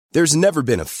There's never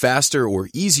been a faster or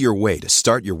easier way to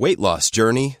start your weight loss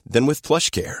journey than with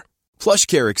PlushCare.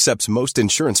 PlushCare accepts most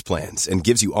insurance plans and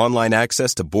gives you online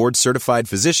access to board-certified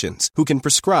physicians who can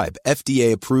prescribe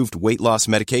FDA-approved weight loss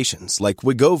medications like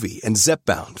Wegovy and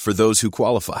Zepbound for those who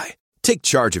qualify. Take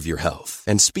charge of your health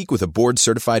and speak with a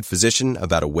board-certified physician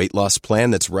about a weight loss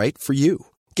plan that's right for you.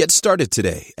 Get started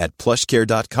today at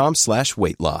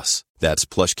plushcare.com/weight-loss. That's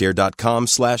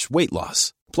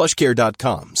plushcare.com/weight-loss.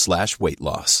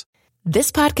 plushcare.com/weight-loss.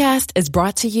 This podcast is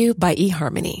brought to you by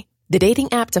eHarmony, the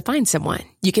dating app to find someone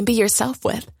you can be yourself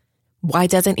with. Why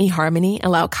doesn't eHarmony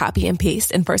allow copy and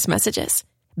paste in first messages?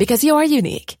 Because you are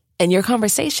unique, and your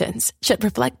conversations should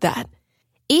reflect that.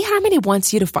 eHarmony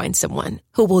wants you to find someone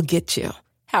who will get you.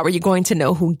 How are you going to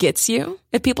know who gets you?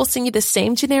 If people send you the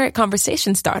same generic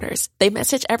conversation starters they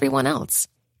message everyone else.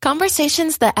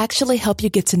 Conversations that actually help you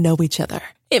get to know each other.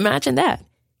 Imagine that.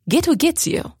 Get who gets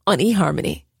you on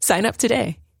eHarmony. Sign up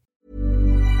today.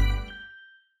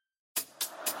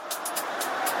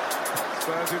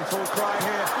 Spurs in full cry here.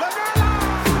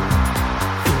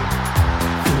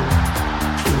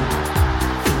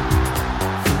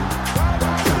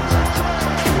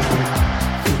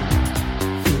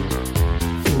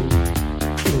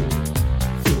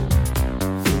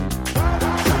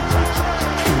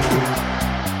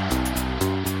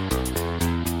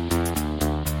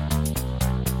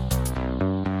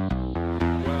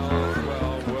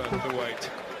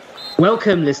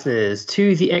 Welcome, listeners,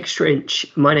 to The Extra Inch.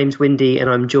 My name's Windy, and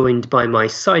I'm joined by my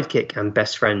sidekick and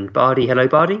best friend, Bardi. Hello,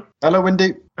 Bardi. Hello,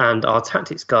 Windy. And our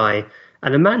tactics guy,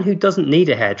 and a man who doesn't need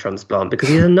a hair transplant because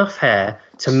he has enough hair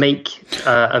to make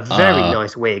a very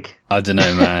nice wig. I don't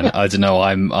know, man. I don't know.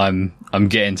 I'm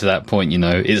getting to that point. You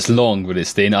know, it's long, but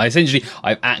it's thin. I've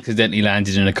accidentally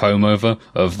landed in a comb over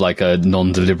of like a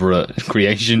non-deliberate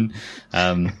creation.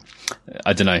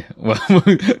 I don't know.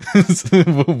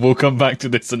 We'll come back to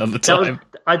this another time.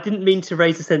 I didn't mean to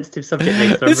raise a sensitive subject,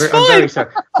 Nick, so I'm very sorry.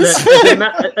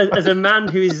 As a man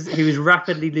who is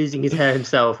rapidly losing his hair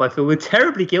himself, I feel we're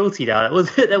terribly guilty now. That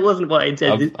wasn't what I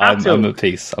intended. I'm at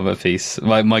peace. I'm at peace.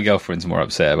 My girlfriend's more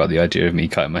upset about the idea of me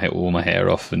cutting all my hair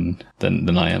off than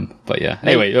I am. But yeah.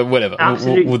 Anyway, whatever.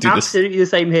 We'll do this. Absolutely the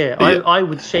same here. Yeah. I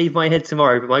would shave my head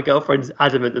tomorrow, but my girlfriend's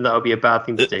adamant that would be a bad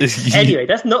thing to do. Anyway,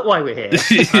 that's not why we're here.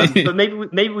 But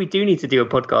maybe we do need to do a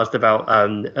podcast about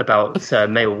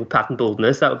male pattern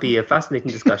baldness. That would be a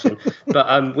fascinating discussion.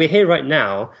 But we're here right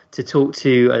now to talk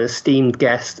to an esteemed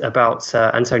guest about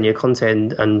Antonio Conte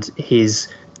and his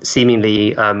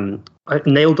seemingly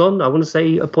nailed on, I want to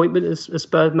say, appointment as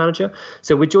Spurs manager.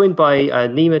 So we're joined by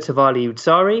Nima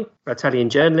Tavalli-Utsari, Italian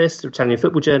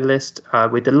football journalist.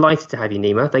 We're delighted to have you,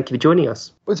 Nima. Thank you for joining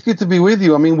us. Well, it's good to be with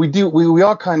you. I mean, we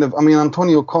are kind of, I mean,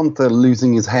 Antonio Conte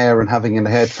losing his hair and having a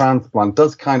hair transplant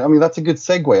does kind of, I mean, that's a good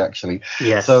segue, actually.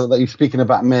 Yes. So that you're speaking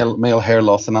about male hair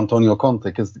loss and Antonio Conte,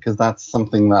 because that's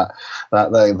something that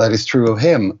is true of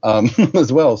him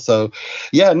as well. So,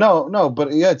 yeah,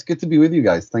 but yeah, it's good to be with you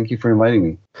guys. Thank you for inviting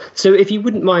me. So if you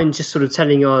wouldn't mind just sort of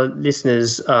telling our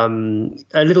listeners a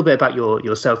little bit about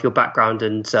yourself, your background,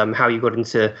 and how you got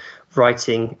into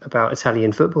writing about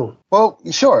Italian football. Well,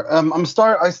 sure.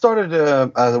 I started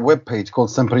a webpage called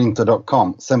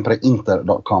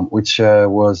sempreinter.com, which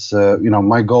was,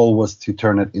 my goal was to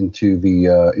turn it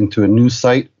into a news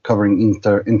site covering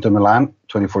Inter Milan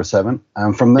 24/7.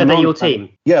 And from then on, your team?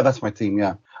 Yeah, that's my team.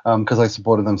 Yeah. Because I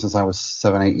supported them since I was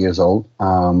 7-8 years old.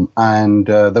 And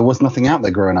there was nothing out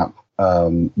there growing up.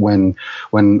 When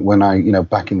I,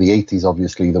 back in the 80s,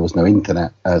 obviously there was no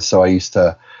internet. So I used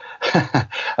to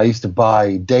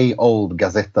buy day-old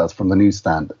gazettas from the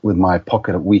newsstand with my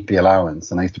pocket weekly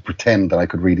allowance, and I used to pretend that I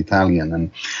could read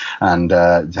Italian, and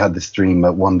had this dream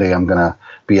that one day I'm gonna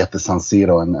be at the San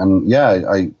Siro, and yeah,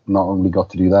 I not only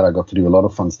got to do that, I got to do a lot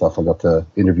of fun stuff. I got to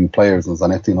interview players and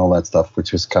Zanetti and all that stuff,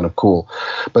 which was kind of cool.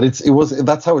 But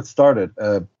that's how it started.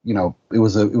 It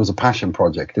was a passion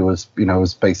project. It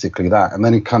was basically that, and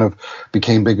then it kind of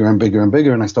became bigger and bigger and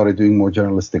bigger, and I started doing more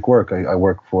journalistic work. I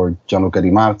worked for Gianluca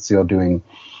Di Marzio doing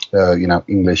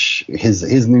English,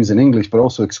 his news in English, but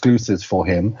also exclusives for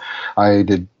him. I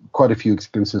did quite a few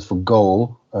exclusives for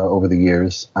Goal over the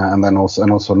years, and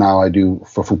also now I do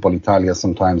for Football Italia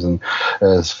sometimes, and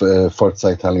Forza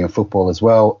Italian Football as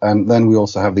well. And then we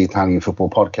also have the Italian Football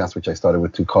podcast, which I started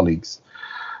with two colleagues.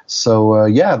 So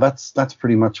that's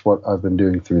pretty much what I've been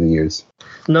doing through the years.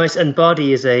 Nice. And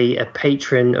Bardi is a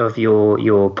patron of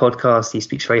your podcast. He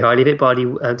speaks very highly of it. Bardi,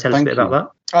 tell us a bit about that.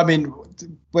 I mean,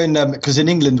 when because in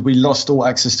England we lost all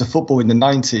access to football in the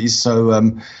 90s, so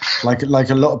like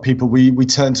a lot of people, we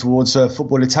turned towards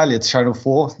Football Italia, Channel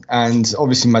 4, and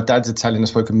obviously my dad's Italian. I've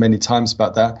spoken many times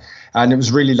about that, and it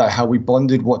was really like how we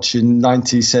bonded watching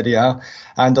 90s Serie A.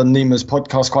 And on Nima's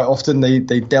podcast, quite often they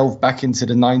delve back into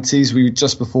the 90s.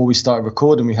 Just before we started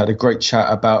recording, we had a great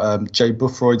chat about Jay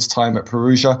Buffroyd's time at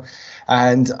Perugia.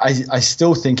 And I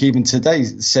still think even today,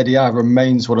 Serie A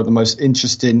remains one of the most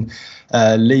interesting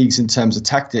leagues in terms of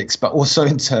tactics, but also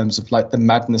in terms of like the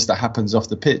madness that happens off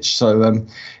the pitch. So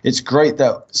it's great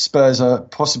that Spurs are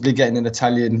possibly getting an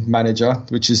Italian manager,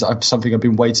 which is something I've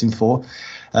been waiting for,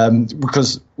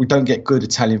 because we don't get good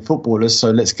Italian footballers.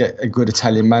 So let's get a good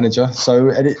Italian manager. So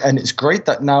and it's great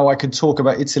that now I can talk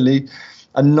about Italy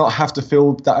and not have to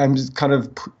feel that I'm kind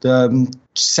of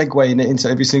segueing it into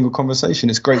every single conversation.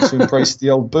 It's great to embrace the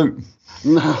old boot.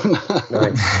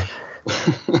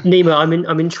 Nima,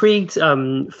 I'm intrigued.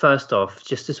 First off,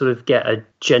 just to sort of get a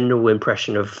general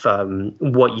impression of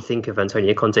what you think of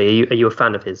Antonio Conte. Are you a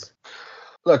fan of his?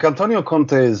 Look, Antonio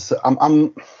Conte is.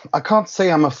 I can't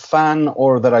say I'm a fan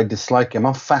or that I dislike him.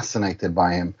 I'm fascinated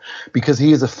by him because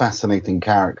he is a fascinating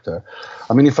character.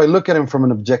 I mean, if I look at him from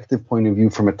an objective point of view,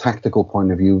 from a tactical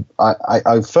point of view,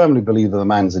 I firmly believe that the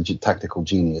man is a tactical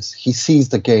genius. He sees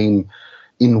the game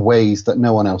in ways that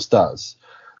no one else does.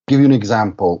 Give you an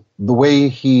example. The way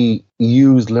he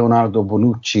used Leonardo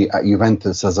Bonucci at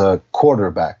Juventus as a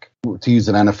quarterback, to use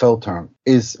an NFL term,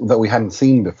 is that we hadn't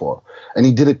seen before. And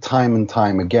he did it time and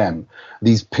time again.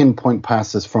 These pinpoint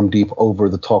passes from deep over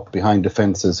the top behind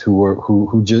defenses who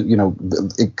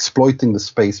exploiting the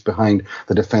space behind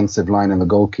the defensive line and the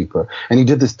goalkeeper. And he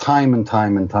did this time and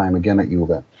time and time again at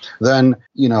Juve. Then,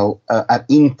 at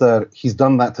Inter, he's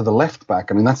done that to the left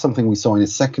back. I mean, that's something we saw in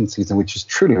his second season, which is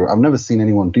truly, I've never seen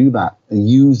anyone do that and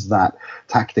use that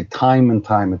tactic time and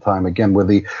time and time again, where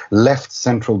the left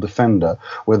central defender,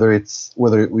 that's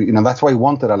why he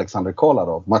wanted Alexander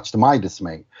Kolarov, much to my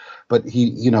dismay. But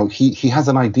he has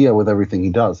an idea with everything he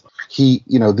does.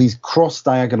 These cross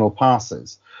diagonal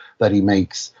passes that he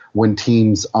makes when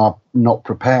teams are not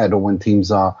prepared or when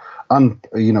teams are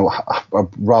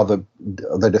rather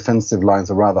the defensive lines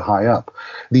are rather high up.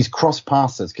 These cross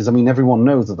passes, because everyone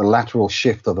knows that the lateral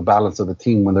shift of the balance of the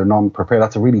team when they're non-prepared,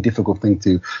 that's a really difficult thing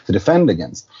to defend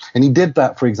against. And he did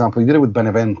that, for example, he did it with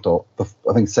Benevento,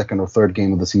 I think second or third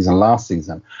game of the season last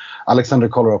season. Alexander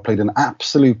Kolarov played an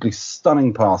absolutely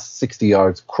stunning pass, 60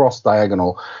 yards, cross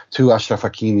diagonal to Ashraf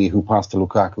Hakimi, who passed to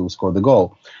Lukaku, who scored the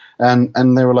goal.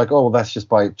 And they were like, oh, that's just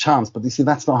by chance. But you see,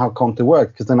 that's not how Conte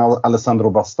worked, because then Alessandro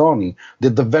Bastoni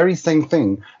did the very same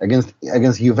thing against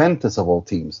Juventus of all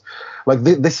teams. Like,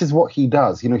 this is what he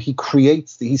does.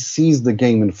 He sees the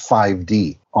game in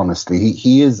 5D, honestly.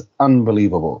 He is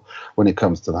unbelievable when it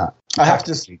comes to that. I have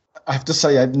to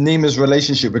say, Nima's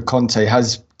relationship with Conte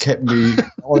has kept me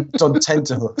on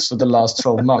tenterhooks for the last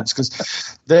 12 months,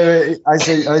 because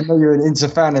I know you're an Inter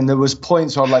fan, and there was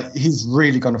points where I'm like, he's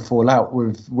really going to fall out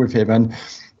with him. And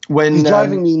when he's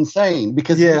driving me insane,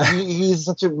 because he's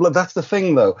such a. That's the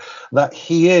thing, though, that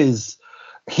he is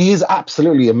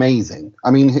absolutely amazing.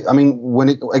 I mean,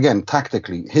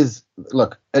 tactically,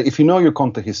 if you know your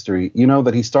Conte history, you know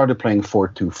that he started playing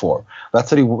 4-2-4.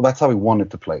 That's how he wanted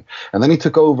to play. And then he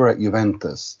took over at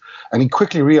Juventus, and he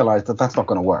quickly realized that that's not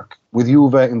going to work. With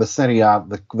Juve in the Serie A,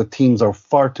 the teams are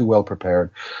far too well prepared.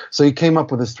 So he came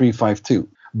up with his 3-5-2.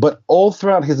 But all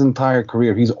throughout his entire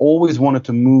career, he's always wanted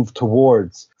to move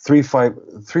towards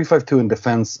 3-5-2 in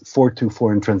defense,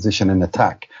 4-2-4 in transition and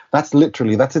attack. That's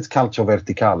its calcio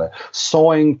verticale,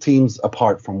 sawing teams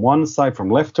apart from one side, from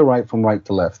left to right, from right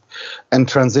to left, and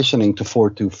transitioning to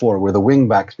 4-2-4, where the wing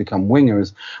backs become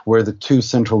wingers, where the two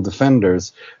central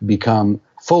defenders become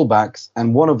fullbacks,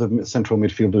 and one of the central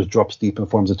midfielders drops deep and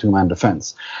forms a two-man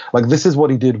defense. Like, this is what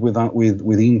he did with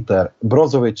Inter.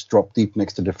 Brozovic dropped deep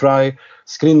next to De Vrij,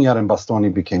 Skriniar and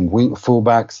Bastoni became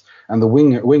fullbacks, and the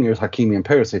wingers, Hakimi and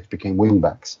Perisic, became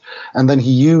wingbacks. And then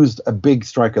he used a big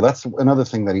striker. That's another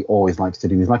thing that he always likes to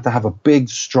do. He likes to have a big,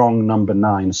 strong number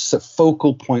 9,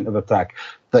 focal point of attack,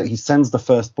 that he sends the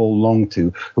first ball long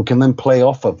to, who can then play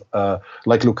off of,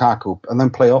 like Lukaku, and then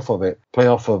play off of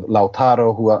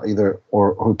Lautaro,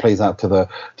 who plays out to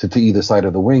either side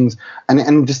of the wings,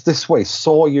 and just this way,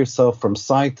 saw yourself from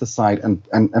side to side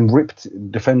and ripped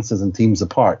defenses and teams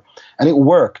apart, and it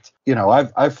worked.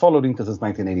 I've followed Inter since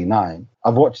 1989.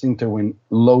 I've watched Inter win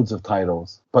loads of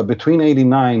titles, but between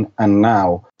 89 and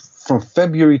now, from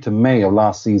February to May of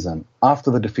last season,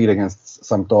 after the defeat against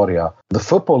Sampdoria, the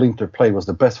football Inter played was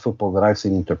the best football that I've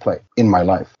seen Inter play in my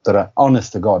life.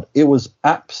 Honest to God, it was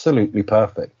absolutely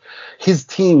perfect. His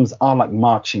teams are like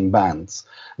marching bands.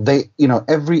 They,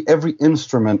 every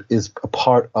instrument is a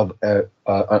part of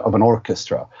an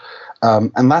orchestra,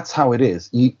 and that's how it is.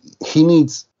 He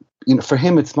needs, for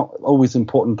him, it's not always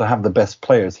important to have the best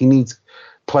players. He needs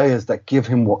players that give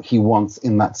him what he wants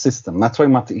in that system. That's why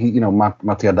Matteo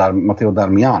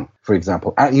Darmian, for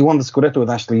example, he won the Scudetto with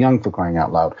Ashley Young, for crying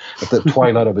out loud, at the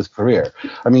twilight of his career.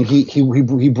 I mean,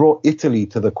 he brought Italy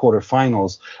to the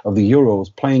quarterfinals of the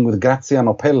Euros, playing with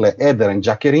Graziano Pelle, Eder, and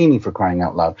Giaccherini, for crying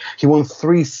out loud. He won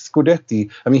 3 Scudetti.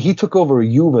 I mean, he took over a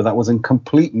Juve that was in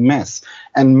complete mess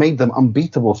and made them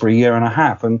unbeatable for a year and a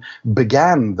half, and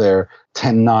began their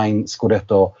 10-9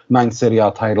 Scudetto, 9 Serie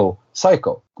A title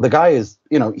cycle. The guy is,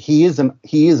 he is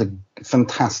a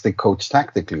fantastic coach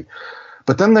tactically.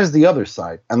 But then there's the other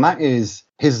side, and that is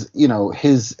his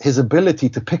ability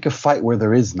to pick a fight where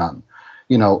there is none.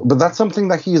 But that's something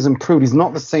that he has improved. He's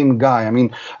not the same guy. I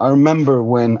mean, I remember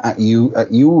when at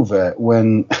Juve,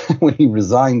 when he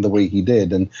resigned the way he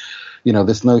did, and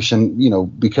this notion,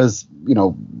 because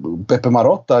Beppe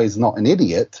Marotta is not an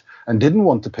idiot and didn't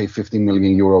want to pay 50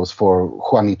 million euros for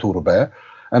Juan Iturbe.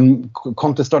 And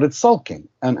Conte started sulking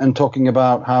and talking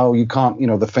about how you can't,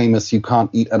 the famous, you can't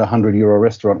eat at €100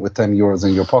 restaurant with 10 euros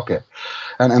in your pocket.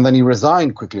 And then he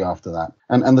resigned quickly after that.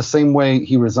 And the same way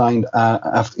he resigned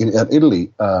at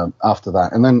Italy after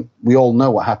that. And then we all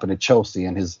know what happened at Chelsea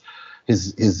and his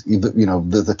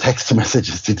the text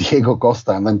messages to Diego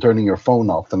Costa, and then turning your phone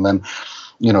off, and then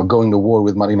going to war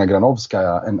with Marina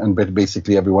Granovskaya and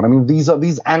basically everyone. I mean, these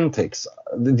antics.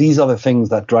 These are the things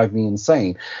that drive me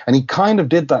insane. And he kind of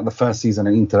did that the first season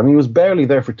in Inter. I mean, he was barely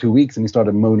there for 2 weeks, and he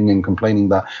started moaning and complaining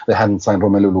that they hadn't signed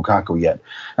Romelu Lukaku yet.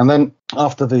 And then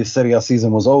after the Serie A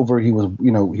season was over, he was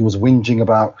whinging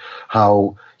about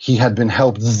how he had been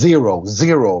helped zero,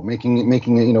 making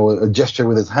a gesture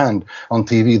with his hand on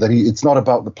TV that it's not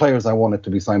about the players I wanted to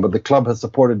be signed, but the club has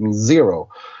supported me zero.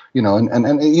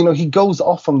 And he goes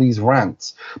off on these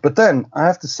rants. But then I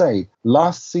have to say,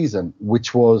 last season,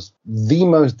 which was the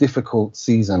most difficult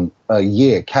season,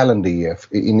 calendar year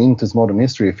in Inter's modern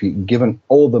history, given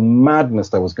all the madness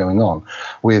that was going on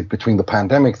between the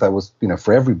pandemic that was,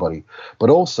 for everybody, but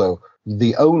also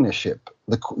the ownership,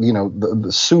 the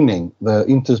Suning, the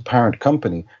Inter's parent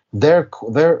company, their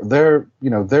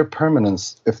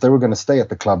permanence, if they were going to stay at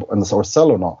the club or sell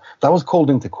or not, that was called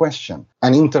into question.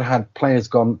 And Inter had players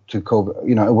gone to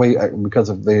COVID, away because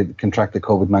they contracted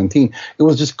COVID-19. It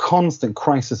was just constant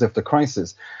crisis after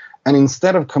crisis. And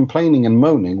instead of complaining and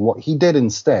moaning, what he did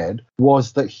instead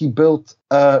was that he built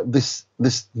this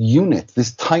unit,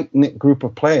 this tight-knit group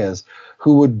of players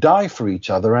who would die for each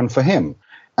other and for him.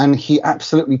 And he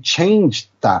absolutely changed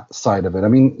that side of it. I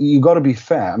mean, you got to be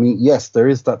fair. I mean, yes, there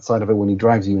is that side of it when he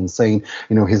drives you insane.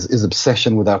 His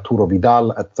obsession with Arturo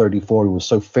Vidal at 34, he was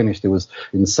so finished, it was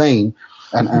insane.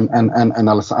 And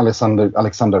Alexander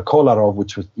Kolarov,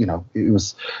 which was, it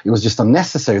was just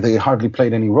unnecessary. They hardly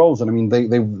played any roles, and I mean, they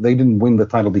didn't win the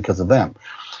title because of them.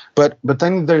 But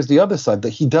then there's the other side, that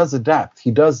he does adapt.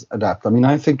 I mean,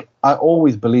 I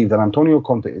always believe that Antonio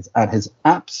Conte is at his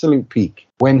absolute peak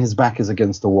when his back is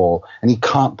against the wall and he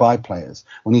can't buy players,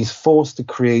 when he's forced to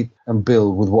create and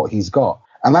build with what he's got.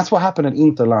 And that's what happened at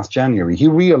Inter last January. He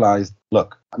realized,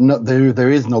 look,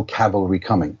 there is no cavalry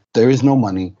coming. There is no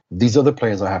money. These are the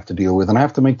players I have to deal with, and I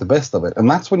have to make the best of it. And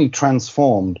that's when he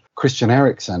transformed Christian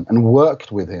Eriksen and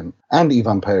worked with him and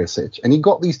Ivan Perisic. And he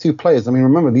got these two players. I mean,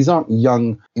 remember, these aren't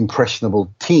young,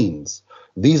 impressionable teens.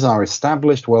 These are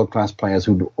established world-class players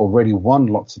who'd already won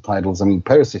lots of titles. I mean,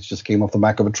 Perisic just came off the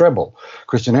back of a treble.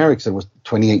 Christian Eriksen was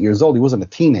 28 years old. He wasn't a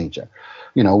teenager.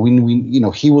 He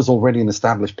was already an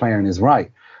established player in his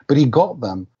right. But he got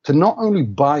them to not only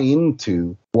buy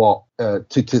into to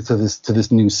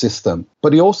this new system,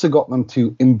 but he also got them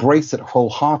to embrace it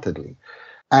wholeheartedly.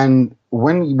 And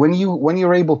when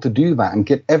you're able to do that and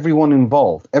get everyone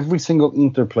involved, every single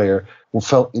Inter player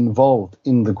felt involved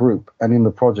in the group and in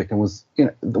the project, and was,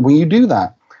 when you do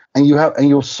that, and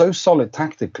you're so solid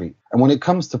tactically, and when it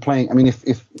comes to playing, I mean,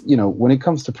 when it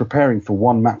comes to preparing for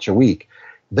one match a week,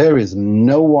 there is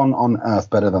no one on earth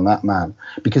better than that man,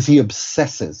 because he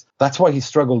obsesses. That's why he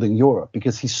struggled in Europe,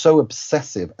 because he's so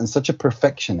obsessive and such a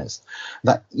perfectionist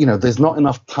that, there's not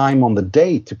enough time on the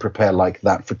day to prepare like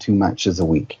that for 2 matches a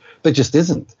week. There just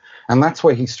isn't. And that's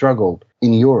why he struggled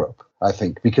in Europe. I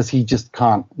think, because he just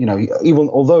can't, even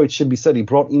although it should be said he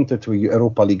brought Inter to a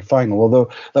Europa League final, although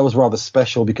that was rather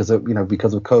special because of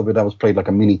COVID, that was played like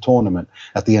a mini tournament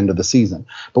at the end of the season.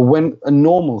 But when a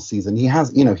normal season,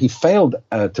 he failed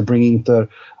to bring Inter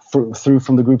through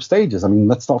from the group stages. I mean,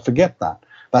 let's not forget that.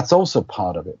 That's also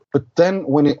part of it. But then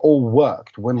when it all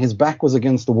worked, when his back was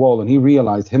against the wall and he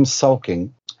realized him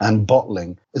sulking and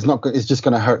bottling is just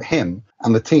going to hurt him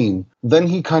and the team, then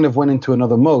he kind of went into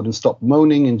another mode and stopped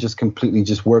moaning and just completely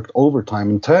just worked overtime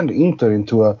and turned Inter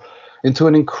into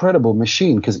an incredible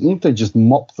machine, because Inter just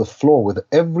mopped the floor with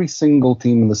every single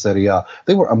team in the Serie A.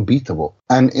 They were unbeatable,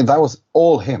 and that was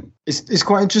all him. It's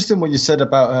quite interesting what you said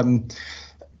about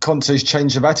Conte's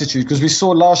change of attitude, because we saw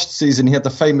last season he had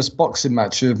the famous boxing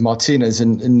match with Martinez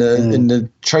in the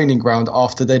training ground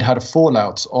after they'd had a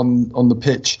fallout on the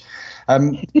pitch.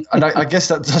 And I guess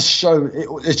that does show,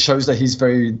 it shows that he's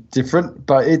very different,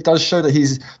 but it does show that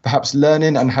he's perhaps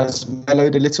learning and has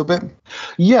mellowed a little bit.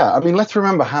 Yeah, I mean, let's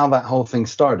remember how that whole thing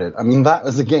started. I mean, that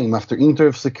was a game after Inter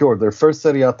have secured their first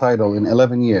Serie A title in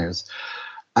 11 years.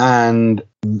 And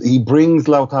he brings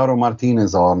Lautaro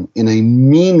Martinez on in a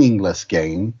meaningless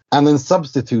game and then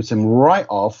substitutes him right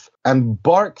off and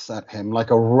barks at him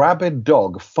like a rabid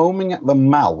dog, foaming at the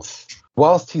mouth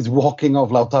whilst he's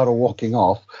Lautaro walking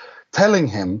off, telling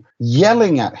him,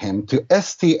 yelling at him to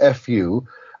STFU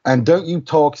and don't you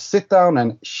talk, sit down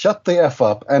and shut the F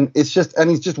up. And he's just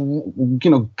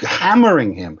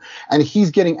hammering him. And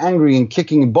he's getting angry and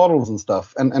kicking bottles and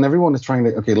stuff. And everyone is trying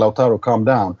to, okay, Lautaro, calm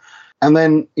down. And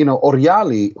then,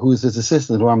 Oriali, who is his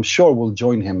assistant, who I'm sure will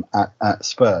join him at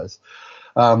Spurs,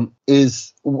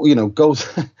 he's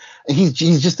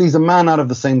a man out of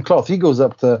the same cloth. He goes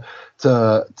up to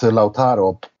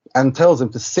Lautaro and tells him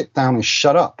to sit down and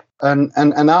shut up.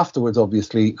 And afterwards,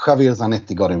 obviously, Javier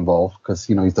Zanetti got involved because,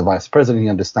 he's the vice president. He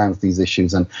understands these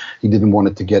issues and he didn't want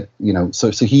it to get,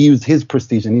 so he used his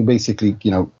prestige and he basically,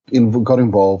 got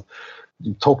involved,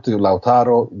 talked to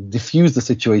Lautaro, diffuse the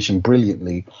situation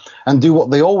brilliantly, and do what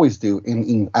they always do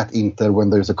at Inter when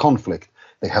there's a conflict.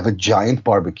 They have a giant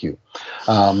barbecue.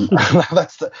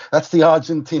 That's the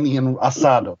Argentinian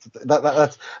asado.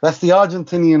 That's the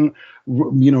Argentinian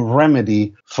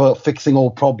remedy for fixing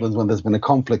all problems when there's been a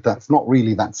conflict that's not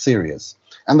really that serious.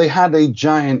 And they had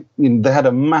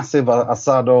a massive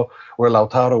asado where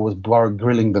Lautaro was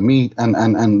grilling the meat,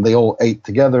 and they all ate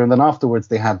together. And then afterwards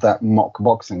they had that mock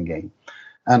boxing game.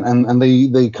 And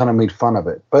they kind of made fun of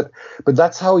it. But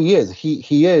that's how he is.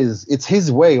 He is. It's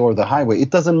his way or the highway.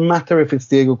 It doesn't matter if it's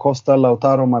Diego Costa,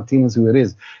 Lautaro Martinez, who it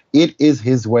is. It is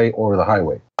his way or the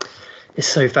highway. It's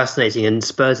so fascinating, and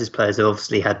Spurs' players have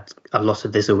obviously had a lot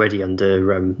of this already under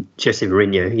Jose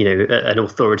Mourinho, an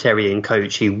authoritarian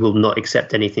coach who will not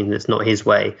accept anything that's not his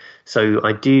way. So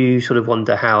I do sort of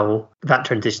wonder how that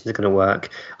transition is going to work.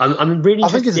 I'm really. I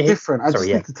think it's different.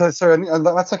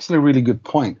 That's actually a really good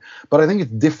point. But I think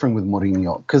it's different with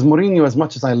Mourinho, because Mourinho, as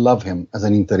much as I love him as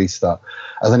an Interista,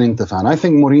 as an Inter fan, I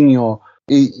think Mourinho,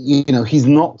 he's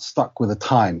not stuck with the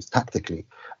times tactically.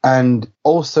 And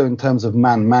also in terms of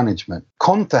man management,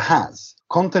 Conte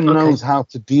knows how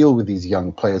to deal with these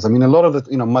young players. I mean, a lot of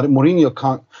Mourinho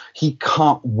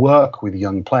can't work with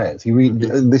young players.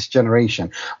 This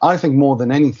generation, I think more than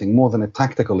anything, more than a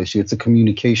tactical issue, it's a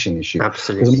communication issue.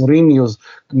 Absolutely. Because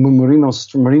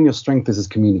Mourinho's strength is his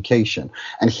communication,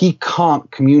 and he can't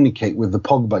communicate with the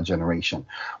Pogba generation,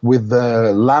 with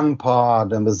the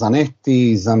Lampard and the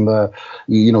Zanettis and the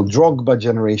Drogba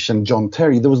generation, John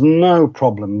Terry. There was no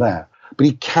problem there. But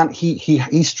he can't.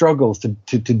 He struggles to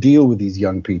deal with these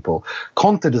young people.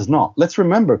 Conte does not. Let's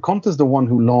remember, Conte is the one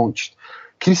who launched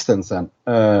Christensen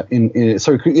in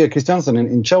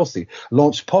Chelsea,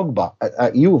 launched Pogba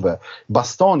at Juve,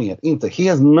 Bastoni at Inter. He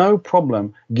has no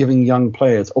problem giving young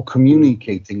players or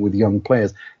communicating with young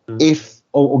players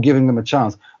or giving them a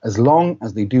chance, as long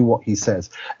as they do what he says.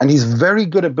 And he's very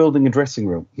good at building a dressing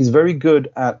room. He's very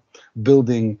good at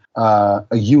building a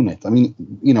unit. I mean,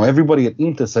 everybody at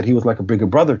Inter said he was like a bigger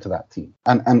brother to that team,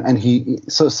 and he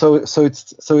so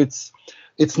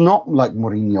it's not like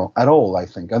Mourinho at all. I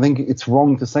think it's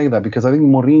wrong to say that, because I think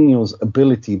Mourinho's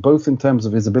ability, both in terms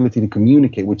of his ability to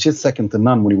communicate, which is second to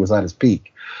none when he was at his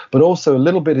peak, but also a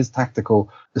little bit his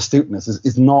tactical astuteness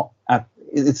is not at.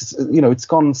 It's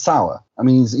gone sour. I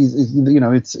mean,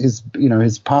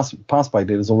 his pass by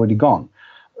date is already gone.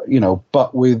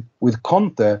 But with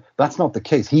Conte, that's not the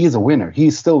case. He is a winner.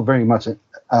 He's still very much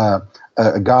a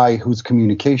guy whose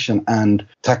communication and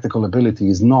tactical ability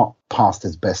is not past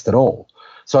his best at all.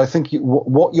 So I think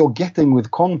what you're getting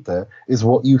with Conte is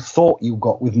what you thought you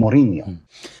got with Mourinho.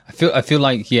 I feel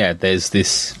like, there's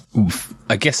this,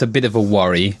 I guess, a bit of a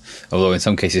worry, although in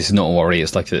some cases it's not a worry,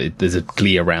 it's like there's a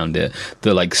glee around it,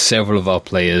 that like several of our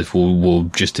players will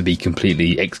just to be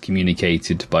completely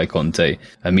excommunicated by Conte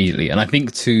immediately. And I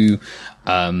think so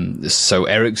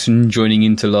Eriksen joining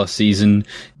into last season,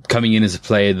 coming in as a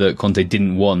player that Conte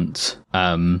didn't want,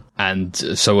 and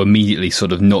so immediately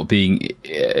sort of not being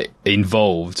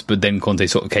involved, but then Conte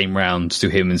sort of came round to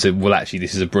him and said, well, actually,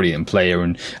 this is a brilliant player,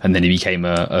 and then he became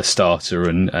a starter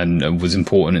and was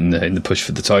important in the push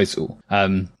for the title.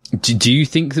 Do you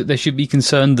think that there should be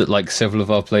concern that like several of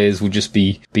our players will just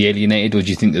be alienated, or do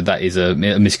you think that is a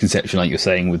misconception, like you're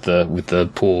saying with the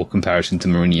poor comparison to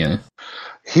Mourinho?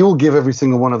 He will give every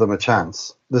single one of them a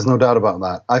chance. There's no doubt about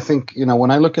that. I think,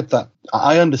 when I look at that,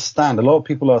 I understand a lot of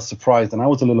people are surprised, and I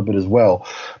was a little bit as well,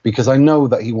 because I know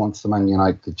that he wants the Man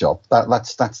United job.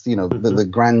 That's the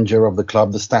grandeur of the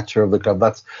club, the stature of the club.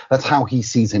 That's how he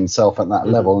sees himself at that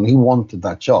level, and he wanted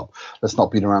that job. Let's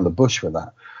not beat around the bush with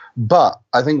that. But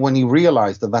I think when he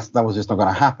realized that was just not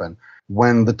going to happen,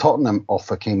 when the Tottenham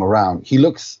offer came around, he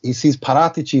sees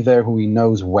Paratici there, who he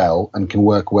knows well and can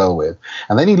work well with.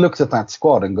 And then he looks at that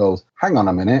squad and goes, hang on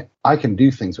a minute, I can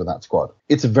do things with that squad.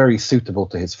 It's very suitable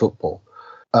to his football.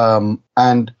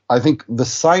 And I think the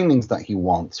signings that he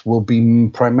wants will be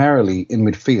primarily in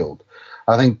midfield.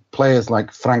 I think players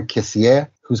like Franck Kessié,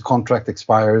 whose contract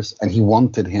expires, and he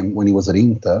wanted him when he was at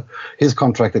Inter, his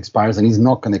contract expires and he's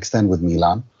not going to extend with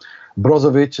Milan.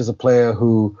 Brozovic is a player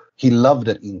who he loved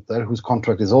at Inter, whose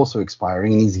contract is also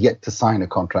expiring, and he's yet to sign a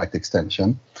contract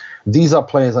extension. These are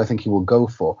players I think he will go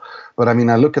for. But I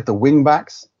mean, I look at the wing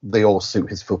backs, they all suit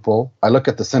his football. I look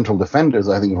at the central defenders,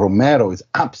 I think Romero is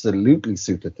absolutely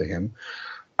suited to him.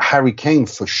 Harry Kane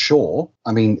for sure.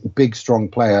 I mean, big, strong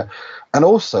player. And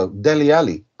also Dele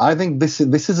Alli. I think this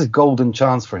is a golden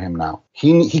chance for him now.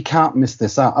 He can't miss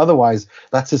this out. Otherwise,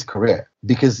 that's his career.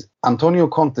 Because Antonio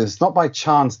Conte, it's not by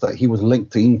chance that he was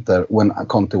linked to Inter when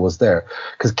Conte was there.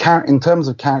 Because in terms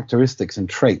of characteristics and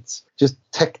traits, just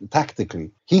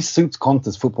tactically, he suits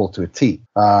Conte's football to a T.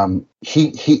 The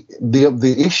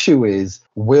issue is,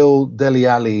 will Dele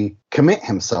Alli commit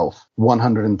himself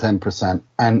 110%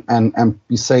 and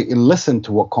you say listen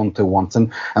to what Conte wants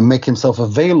and make himself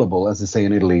available, as they say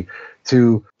in Italy,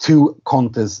 to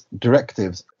Conte's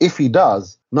directives? If he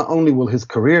does, not only will his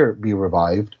career be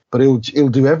revived, but it'll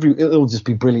just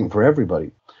be brilliant for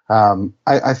everybody.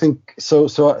 I think so.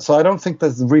 I don't think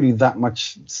there's really that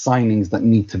much signings that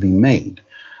need to be made.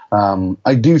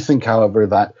 I do think, however,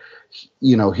 that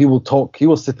he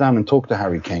will sit down and talk to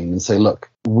Harry Kane and say, look,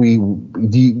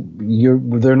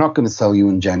 they're not going to sell you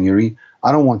in January.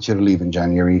 I don't want you to leave in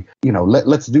January.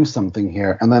 Let's do something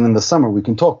here, and then in the summer we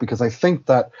can talk, because I think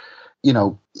that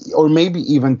or maybe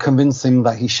even convince him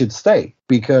that he should stay,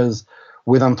 because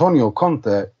with Antonio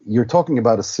Conte, you're talking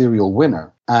about a serial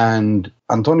winner, and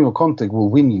Antonio Conte will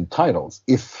win you titles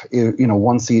if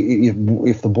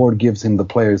the board gives him the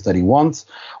players that he wants,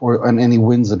 and he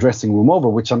wins the dressing room over,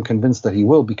 which I'm convinced that he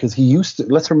will, because he used to.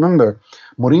 Let's remember,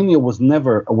 Mourinho was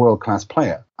never a world-class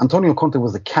player. Antonio Conte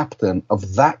was the captain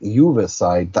of that Juve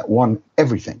side that won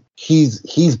everything.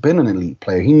 He's been an elite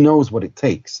player. He knows what it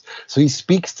takes. So he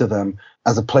speaks to them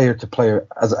as a player to player,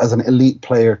 as an elite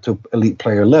player to elite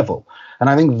player level. And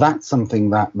I think that's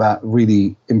something that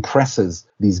really impresses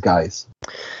these guys.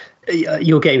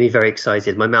 You're getting me very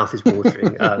excited. My mouth is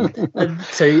watering.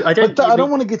 So I don't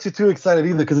want to get you too excited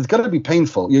either, because it's going to be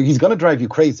painful. He's going to drive you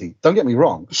crazy. Don't get me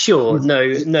wrong. Sure, no.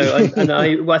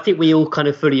 I think we all kind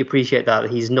of fully appreciate that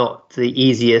he's not the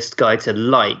easiest guy to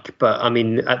like. But I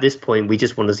mean, at this point, we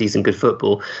just want to see some good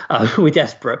football. We're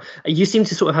desperate. You seem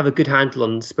to sort of have a good handle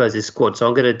on Spurs' squad, so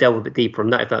I'm going to delve a bit deeper on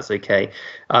that, if that's okay.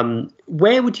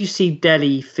 Where would you see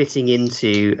Dele fitting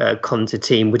into a Conte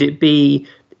team? Would it be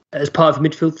as part of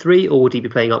midfield three, or would he be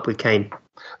playing up with Kane?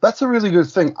 That's a really good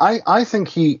thing. I think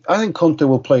Conte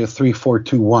will play a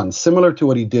 3-4-2-1, similar to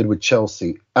what he did with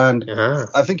Chelsea. And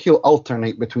I think he'll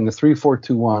alternate between a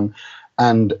 3-4-2-1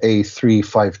 and a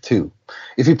 3-5-2.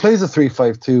 If he plays a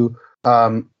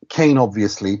 3-5-2, Kane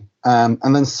obviously,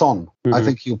 and then Son. Mm-hmm. I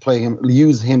think he'll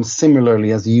use him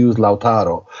similarly as he used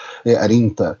Lautaro at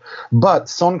Inter. But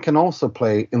Son can also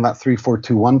play in that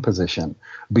 3-4-2-1 position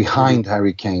behind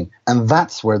Harry Kane. And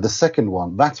that's where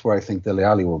I think Dele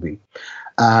Alli will be.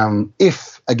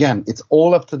 If, again, it's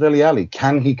all up to Dele Alli.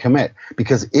 Can he commit?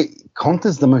 Because Conte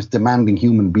is the most demanding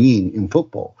human being in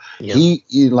football. Yeah.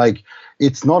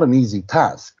 It's not an easy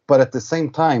task. But at the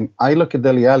same time, I look at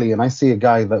Dele Alli and I see a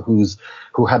guy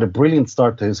who had a brilliant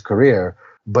start to his career,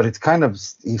 but it's kind of,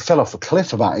 he fell off a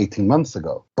cliff about 18 months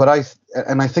ago. But I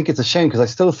think it's a shame, because I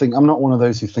still think, I'm not one of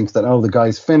those who thinks that, the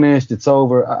guy's finished, it's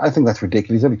over. I think that's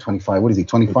ridiculous. He's only 25. What is he,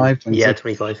 25? 26? Yeah,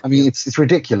 25. I mean, it's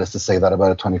ridiculous to say that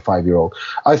about a 25-year-old.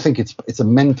 I think it's a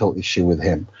mental issue with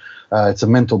him. It's a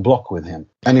mental block with him.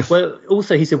 And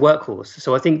also he's a workhorse,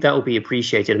 so I think that will be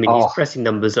appreciated. I mean, his pressing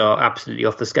numbers are absolutely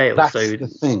off the scale. That's the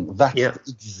thing. That's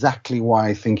exactly why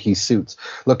I think he suits.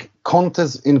 Look,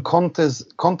 Conte's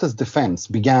defense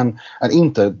began at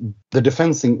Inter. The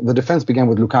defense began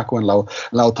with Lukaku and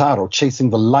Lautaro chasing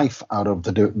the life out of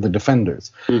the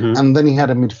defenders, and then he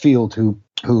had a midfield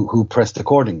who pressed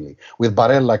accordingly with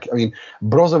Barella. I mean,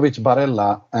 Brozovic,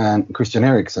 Barella, and Christian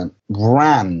Eriksen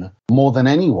ran more than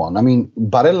anyone. I mean,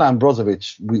 Barella and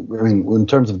Brozovic, in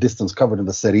terms of distance covered in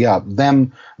the Serie A,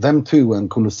 them two and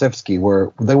Kulusevski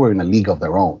were in a league of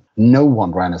their own. No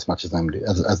one ran as much as them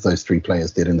as those three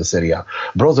players did in the Serie A.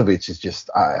 Brozovic is just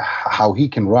how he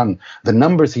can run. The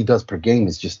numbers he does per game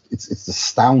is just it's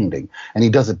astounding, and he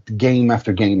does it game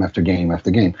after game after game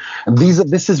after game. And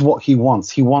this is what he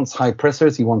wants. He wants high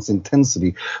pressers. He wants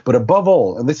intensity. But above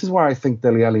all, and this is where I think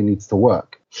Dele Alli needs to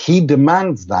work, he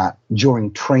demands that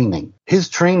during training. His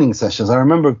training sessions. I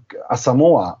remember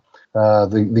Asamoah,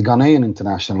 the Ghanaian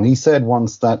international, he said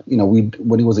once that,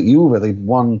 when he was at Juve, they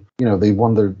won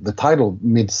the title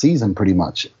mid-season pretty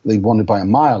much. They won it by a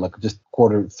mile, like just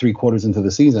three quarters into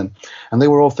the season. And they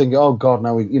were all thinking, oh God,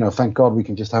 now thank God we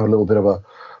can just have a little bit of a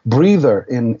breather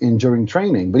in during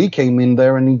training. But he came in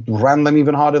there and he ran them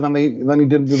even harder than he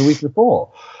did the week before.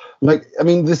 Like, I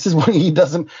mean, this is what he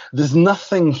doesn't, there's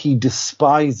nothing he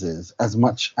despises as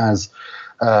much as,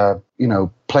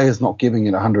 players not giving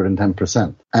it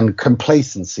 110% and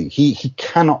complacency. He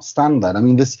cannot stand that. I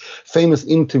mean, this famous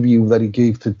interview that he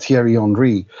gave to Thierry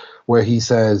Henry, where he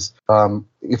says,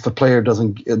 if the player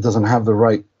doesn't have the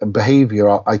right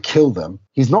behavior, I kill them.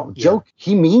 He's not joking.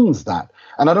 He means that.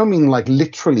 And I don't mean like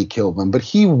literally kill them, but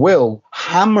he will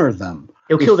hammer them.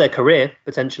 He'll kill their career,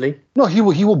 potentially. No, he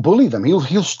will bully them.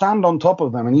 He'll stand on top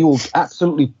of them and he will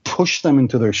absolutely push them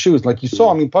into their shoes. Like you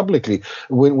saw, publicly,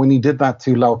 when he did that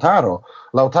to Lautaro.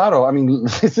 Lautaro, I mean,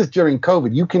 this is during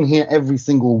COVID. You can hear every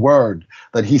single word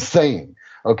that he's saying.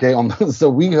 Okay, so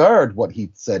we heard what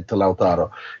he said to Lautaro.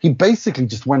 He basically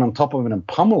just went on top of him and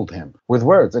pummeled him with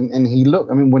words. And he looked,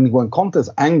 I mean, when Conte's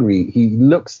angry, he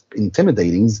looks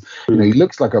intimidating. He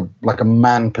looks like a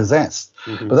man possessed.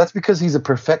 But that's because he's a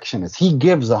perfectionist. He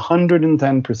gives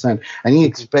 110% and he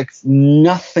expects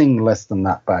nothing less than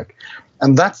that back.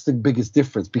 And that's the biggest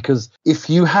difference, because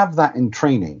if you have that in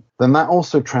training, then that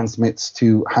also transmits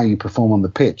to how you perform on the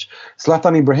pitch.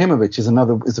 Zlatan Ibrahimovic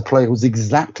is a player who's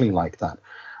exactly like that.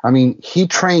 I mean, he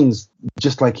trains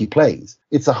just like he plays.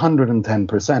 It's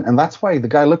 110%. And that's why the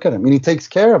guy, look at him. I mean, he takes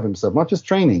care of himself, not just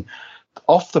training.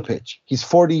 Off the pitch, he's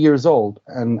 40 years old,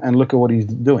 and look at what he's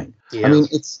doing. Yeah. I mean,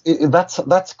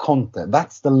 that's Conte.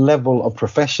 That's the level of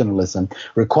professionalism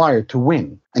required to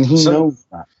win, and he knows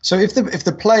that. So if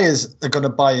the players are going to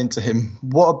buy into him,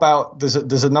 what about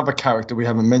there's another character we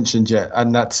haven't mentioned yet,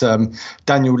 and that's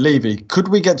Daniel Levy. Could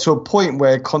we get to a point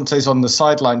where Conte's on the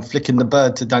sideline flicking the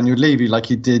bird to Daniel Levy like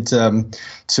he did to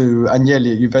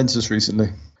Agnelli at Juventus recently?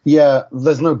 Yeah,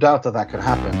 there's no doubt that could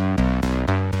happen.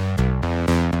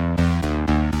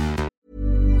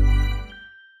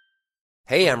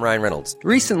 Hey, I'm Ryan Reynolds.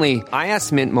 Recently, I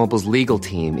asked Mint Mobile's legal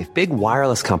team if big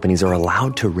wireless companies are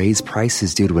allowed to raise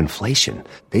prices due to inflation.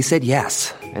 They said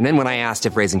yes. And then when I asked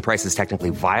if raising prices technically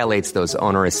violates those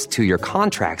onerous 2-year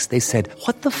contracts, they said,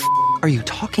 "What the f*** are you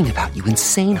talking about, you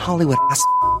insane Hollywood ass?"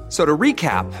 So to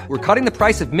recap, we're cutting the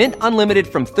price of Mint Unlimited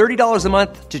from $30 a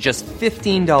month to just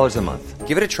 $15 a month.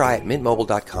 Give it a try at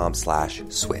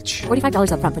mintmobile.com/switch.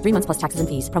 $45 up front for 3 months plus taxes and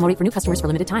fees. Promo rate for new customers for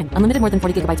limited time. Unlimited more than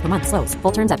 40 gigabytes per month. Slows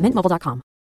full terms at mintmobile.com.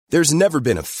 There's never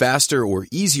been a faster or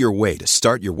easier way to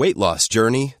start your weight loss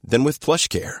journey than with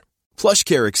PlushCare.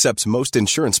 PlushCare accepts most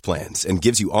insurance plans and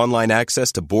gives you online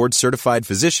access to board-certified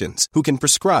physicians who can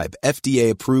prescribe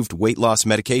FDA-approved weight loss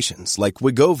medications like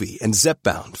Wegovy and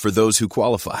Zepbound for those who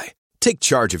qualify. Take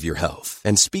charge of your health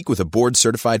and speak with a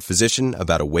board-certified physician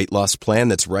about a weight loss plan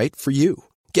that's right for you.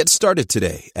 Get started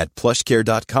today at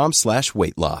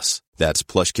plushcare.com/weight loss. That's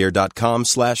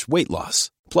plushcare.com/weight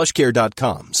loss.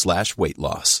 plushcare.com/weight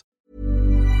loss.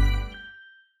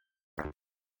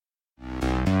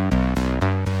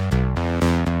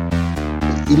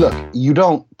 Look, you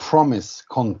don't promise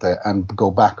Conte and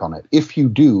go back on it. If you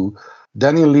do,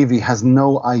 Daniel Levy has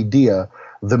no idea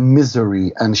the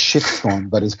misery and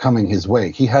shitstorm that is coming his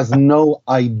way. He has no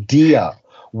idea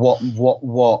what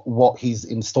he's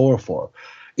in store for.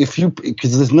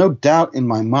 because there's no doubt in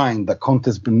my mind that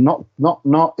Conte's been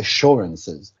not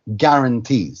assurances,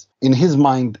 guarantees. In his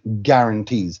mind,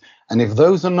 guarantees. And if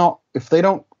they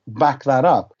don't back that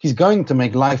up, he's going to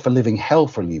make life a living hell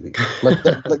for Levy. Like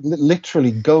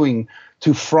literally going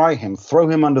to fry him, throw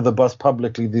him under the bus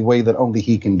publicly the way that only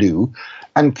he can do,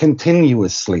 and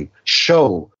continuously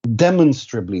show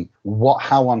demonstrably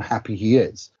how unhappy he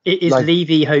is. Is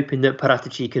Levy hoping that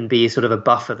Paratici can be sort of a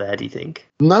buffer there, do you think?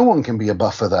 No one can be a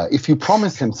buffer there. If you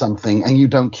promise him something and you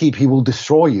don't keep, he will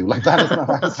destroy you. Like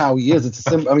that's how he is. It's a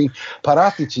simple. I mean,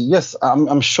 Paratici, yes,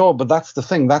 I'm sure, but that's the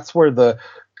thing. That's where the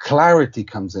clarity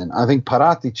comes in. I think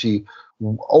Paratici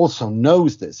also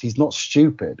knows this. He's not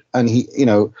stupid, and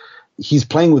he's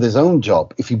playing with his own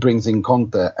job if he brings in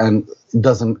Conte and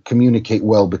doesn't communicate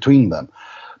well between them,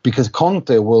 because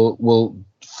Conte will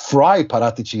fry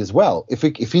Paratici as well. If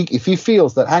he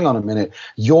feels that, hang on a minute,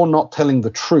 you're not telling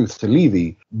the truth to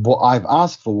Levy, what I've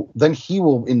asked for, then he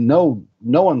will in no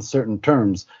uncertain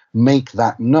terms make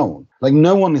that known. Like,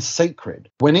 no one is sacred.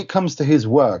 When it comes to his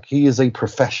work, he is a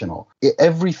professional.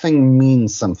 Everything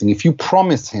means something. If you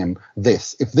promise him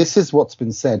this, if this is what's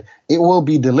been said, it will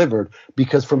be delivered,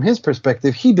 because from his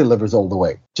perspective, he delivers all the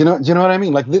way. Do you know what I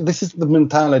mean? Like, this is the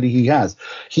mentality he has.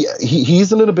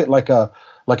 He's a little bit like an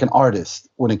artist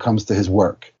when it comes to his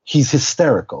work. He's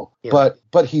hysterical, yeah.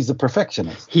 but he's a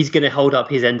perfectionist. He's going to hold up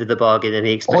his end of the bargain, and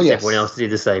he expects everyone else to do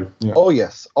the same. Yeah. Oh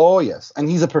yes, and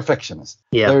he's a perfectionist.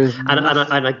 Yeah,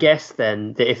 and I guess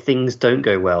then that if things don't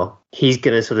go well, he's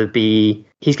going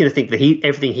to think that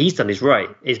everything he's done is right.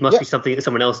 It must be something that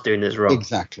someone else is doing that's wrong.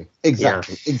 Exactly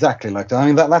like that. I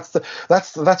mean,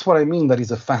 that's what I mean. That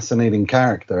he's a fascinating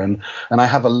character, and I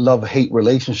have a love-hate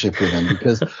relationship with him,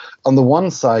 because on the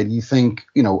one side you think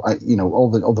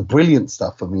all the brilliant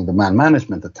stuff. I mean, the man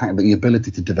management, the ability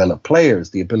to develop players,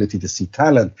 the ability to see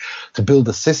talent, to build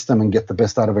a system and get the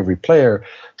best out of every player,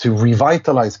 to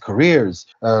revitalize careers,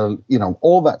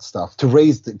 all that stuff, to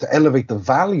elevate the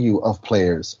value of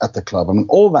players at the club. I mean,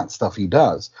 all that stuff he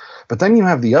does. But then you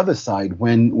have the other side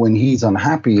when he's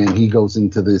unhappy and he goes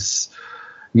into this,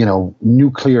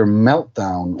 nuclear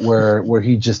meltdown where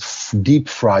he just deep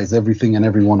fries everything and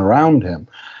everyone around him.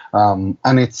 And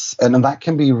that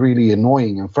can be really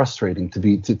annoying and frustrating to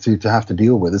have to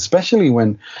deal with, especially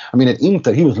when, at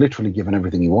Inter, he was literally given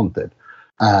everything he wanted.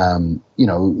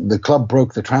 The club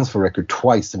broke the transfer record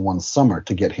twice in one summer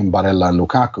to get him Barella and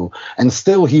Lukaku, and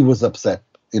still he was upset.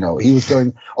 He was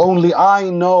going, only I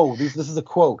know, this is a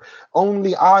quote,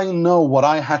 only I know what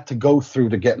I had to go through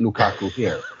to get Lukaku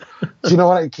here. Do you know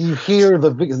what? Can you hear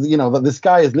that this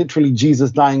guy is literally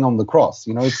Jesus dying on the cross?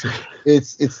 I'm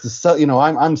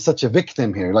such a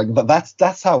victim here. Like,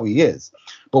 that's how he is.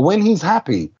 But when he's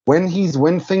happy, when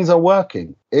things are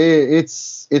working,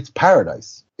 it's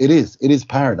paradise. It is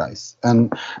paradise.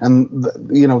 And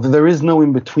there is no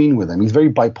in between with him. He's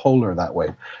very bipolar that way.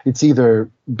 It's either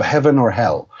heaven or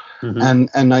hell.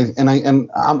 Mm-hmm.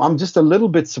 I'm just a little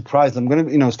bit surprised. It's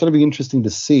going to be interesting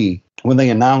to see when they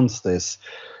announce this,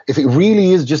 if it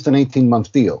really is just an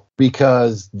 18-month deal,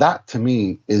 because that to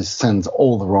me sends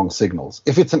all the wrong signals.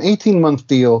 If it's an 18-month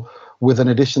deal with an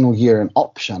additional year, an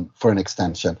option for an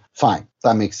extension, fine,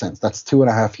 that makes sense. That's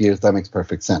 2.5 years. That makes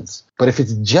perfect sense. But if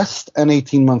it's just an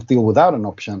 18-month deal without an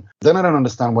option, then I don't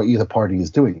understand why either party is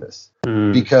doing this,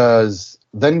 because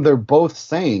then they're both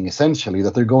saying essentially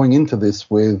that they're going into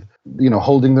this with,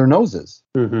 holding their noses,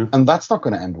 and that's not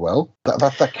going to end well.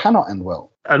 That cannot end well.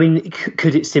 I mean,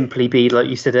 could it simply be, like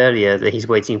you said earlier, that he's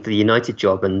waiting for the United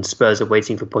job and Spurs are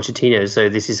waiting for Pochettino, so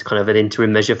this is kind of an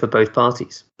interim measure for both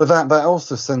parties? But that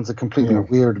also sends a completely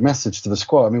weird message to the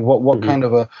squad. I mean, what kind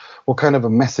of a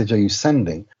message are you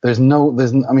sending?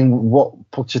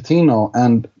 What Pochettino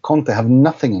and Conte have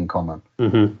nothing in common.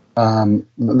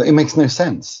 It makes no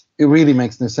sense. It really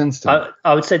makes no sense to me.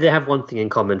 I would say they have one thing in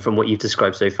common from what you've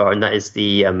described so far, and that is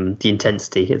the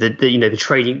intensity. The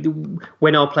training.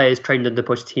 When our players trained under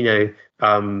Pochettino,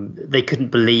 they couldn't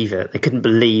believe it. They couldn't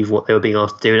believe what they were being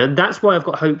asked to do, and that's why I've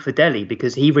got hope for Dele,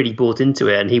 because he really bought into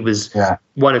it, and he was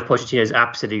one of Pochettino's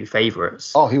absolute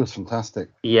favourites. Oh, he was fantastic.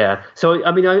 Yeah. So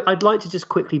I'd like to just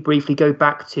briefly go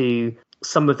back to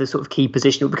some of the sort of key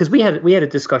positional, because we had a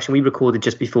discussion, we recorded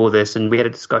just before this, and we had a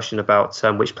discussion about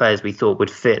which players we thought would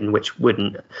fit and which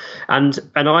wouldn't, and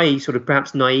I sort of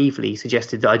perhaps naively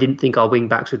suggested that I didn't think our wing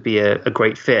backs would be a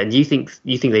great fit, and you think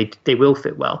they will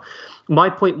fit well. My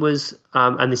point was,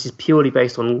 and this is purely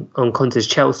based on Conte's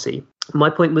Chelsea,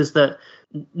 my point was that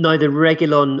neither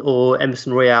Reguilon or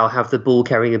Emerson Royale have the ball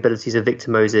carrying abilities of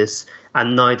Victor Moses,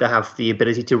 and neither have the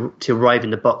ability to arrive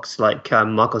in the box like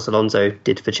Marcos Alonso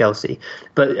did for Chelsea.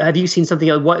 But have you seen something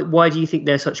else? Why do you think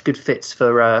they're such good fits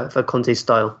for Conte's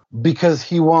style? Because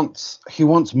he wants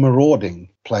marauding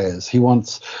players. He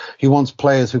wants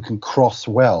players who can cross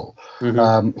well.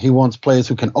 Mm-hmm. He wants players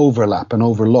who can overlap and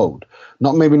overload.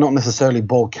 Not necessarily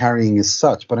ball carrying as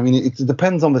such, but I mean it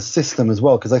depends on the system as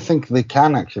well. Because I think they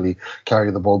can actually carry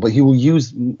the ball, but he will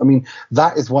use. I mean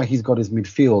that is why he's got his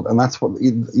midfield, and that's what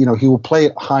he will play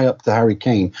it high up to Harry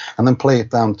Kane, and then play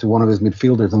it down to one of his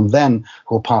midfielders, and then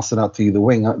he'll pass it out to either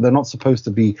wing. They're not supposed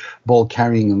to be ball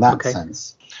carrying in that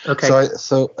sense. Okay.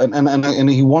 So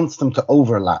he wants them to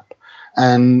overlap.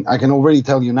 And I can already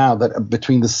tell you now that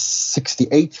between the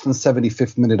 68th and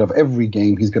 75th minute of every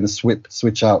game, he's going to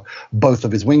switch out both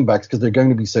of his wing backs because they're going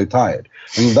to be so tired.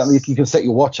 I mean, you can set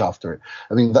your watch after it.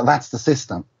 I mean, that's the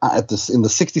system. In the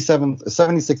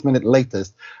 76th minute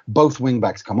latest, both wing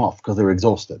backs come off because they're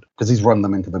exhausted because he's run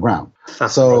them into the ground.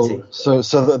 So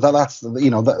that's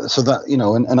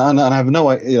and I have no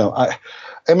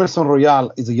Emerson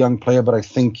Royale is a young player, but I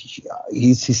think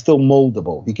he's still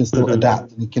moldable. He can still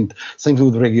adapt. He can. Same thing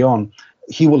with Reguilon.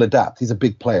 He will adapt. He's a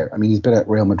big player. I mean, he's been at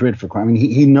Real Madrid for. I mean,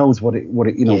 he knows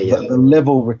the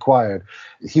level required.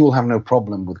 He will have no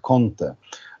problem with Conte.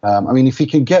 I mean, if he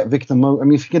can get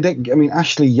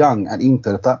Ashley Young at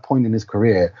Inter at that point in his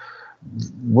career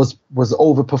was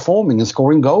overperforming and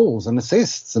scoring goals and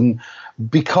assists, and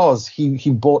because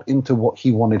he bought into what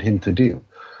he wanted him to do.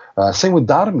 Same with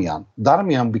Darmian.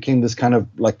 Darmian became this kind of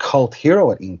like cult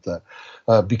hero at Inter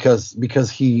because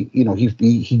he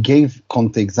gave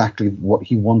Conte exactly what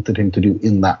he wanted him to do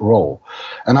in that role,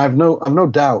 and I've no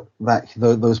doubt that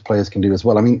those players can do as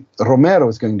well. I mean, Romero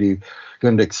is going to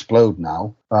explode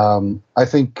now. I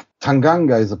think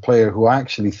Tanganga is a player who I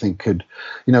actually think could,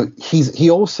 he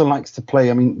also likes to play.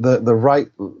 I mean, the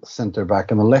right centre back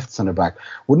and the left centre back.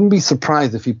 Wouldn't be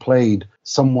surprised if he played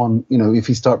someone, if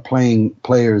he start playing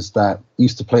players that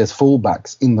used to play as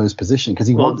fullbacks in those positions because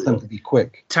he wants them to be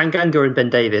quick. Tanganga and Ben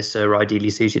Davis are ideally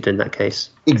suited in that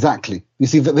case. Exactly. You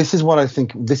see, this is what I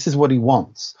think. This is what he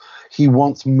wants. He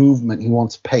wants movement. He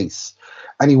wants pace.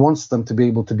 And he wants them to be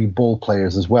able to be ball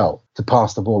players as well, to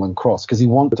pass the ball and cross, because he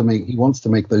wants to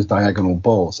make those diagonal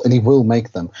balls, and he will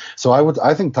make them. So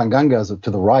I think Tanganga to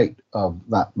the right of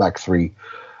that back three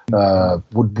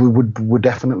would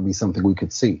definitely be something we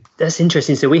could see. That's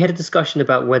interesting. So we had a discussion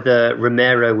about whether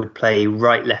Romero would play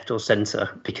right, left, or centre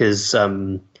because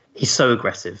he's so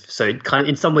aggressive. So it kind of,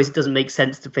 in some ways, it doesn't make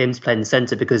sense for him to play in the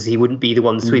centre because he wouldn't be the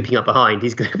one sweeping up behind.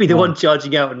 He's going to be the one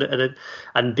charging out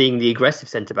and being the aggressive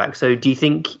centre back. So do you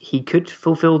think he could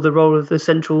fulfil the role of the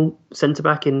central centre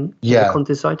back in the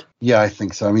Conte side? Yeah, I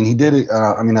think so. I mean, he did it.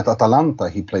 At Atalanta,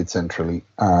 he played centrally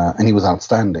and he was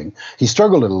outstanding. He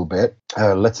struggled a little bit.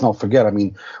 Let's not forget. I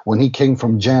mean, when he came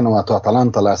from Genoa to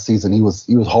Atalanta last season, he was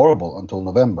horrible until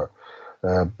November.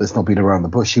 Let's not beat around the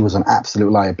bush. He was an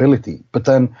absolute liability. But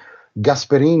then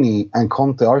Gasperini and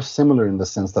Conte are similar in the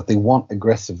sense that they want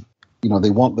aggressive, they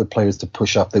want the players to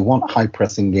push up. They want high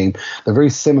pressing game. They're very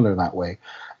similar that way.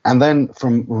 And then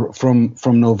from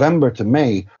November to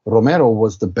May, Romero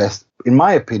was the best, in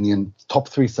my opinion, top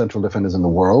 3 central defenders in the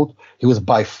world. He was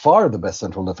by far the best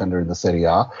central defender in the Serie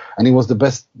A, and he was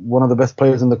one of the best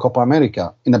players in the Copa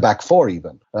America, in the back 4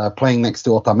 even, playing next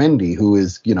to Otamendi, who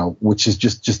is, which is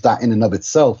just that in and of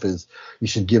itself is, you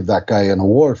should give that guy an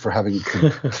award for having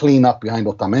to clean up behind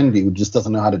Otamendi, who just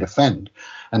doesn't know how to defend,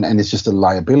 and it's just a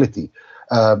liability.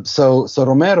 So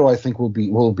Romero, I think, will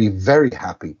be very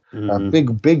happy.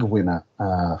 Big winner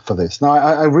for this. Now,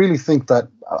 I really think that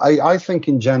I think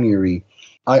in January,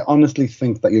 I honestly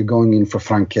think that you're going in for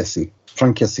Frankesi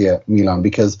at Milan,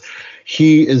 because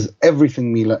he is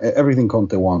everything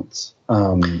Conte wants.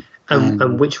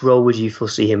 And which role would you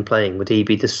foresee him playing? Would he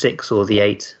be the 6 or the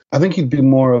 8? I think he'd be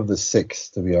more of the 6,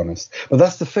 to be honest. But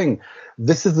that's the thing.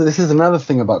 This is another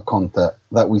thing about Conte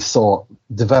that we saw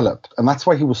developed, and that's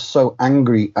why he was so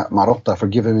angry at Marotta for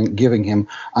giving him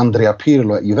Andrea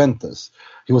Pirlo at Juventus.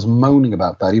 He was moaning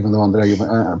about that, even though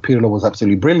Pirlo was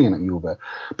absolutely brilliant at Juve,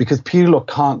 because Pirlo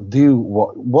can't do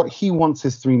what he wants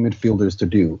his 3 midfielders to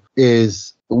do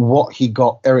is what he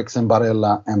got Eriksen,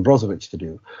 Barella, and Brozovic to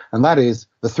do, and that is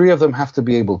the 3 of them have to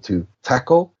be able to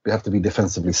tackle, they have to be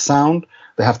defensively sound,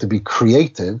 they have to be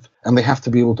creative, and they have to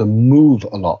be able to move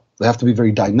a lot. They have to be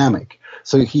very dynamic.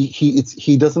 So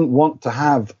he doesn't want a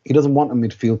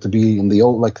midfield to be in the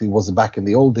old, like he was back in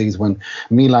the old days when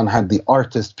Milan had the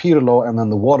artist Pirlo and then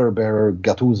the water bearer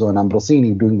Gattuso and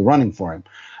Ambrosini doing the running for him.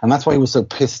 And that's why he was so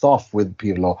pissed off with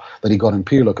Pirlo that he got in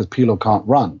Pirlo, because Pirlo can't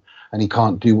run. and he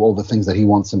can't do all the things that he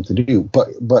wants him to do.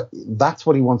 But that's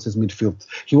what he wants his midfield.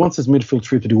 He wants his midfield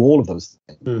trio to do all of those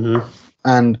things. Mm-hmm.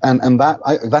 And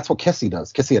that's what Kessie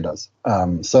does.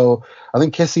 So I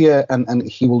think Kessie and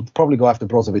he will probably go after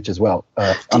Brozovic as well.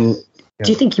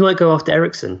 Do you think he might go after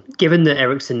Eriksen, given that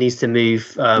Eriksen needs to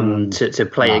move to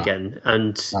play again?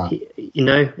 And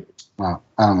No,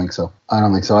 I don't think so.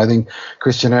 I think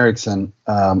Christian Eriksen,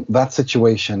 that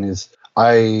situation is.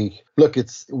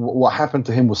 It's what happened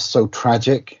to him was so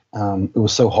tragic. It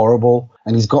was so horrible,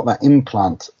 and he's got that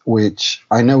implant, which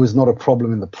I know is not a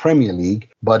problem in the Premier League,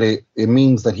 but it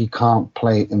means that he can't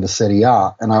play in the Serie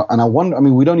A. And I wonder. I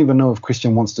mean, we don't even know if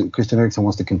Christian Eriksen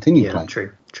wants to continue playing.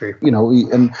 True.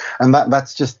 And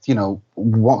that's just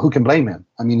who can blame him?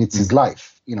 I mean, it's his life.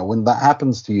 When that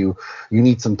happens to you, you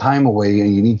need some time away,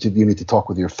 and you need to talk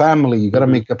with your family. You got to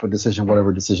make up a decision,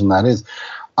 whatever decision that is.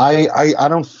 I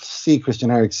don't see Christian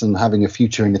Eriksen having a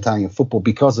future in Italian football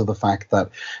because of the fact that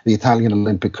the Italian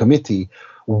Olympic Committee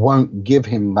won't give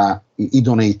him that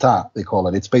idoneità, they call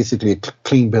it. It's basically a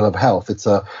clean bill of health. It's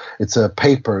a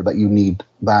paper that you need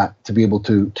that to be able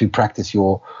to practice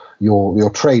your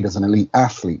trade as an elite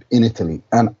athlete in Italy,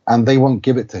 and they won't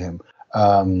give it to him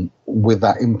with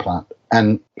that implant.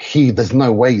 And there's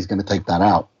no way he's going to take that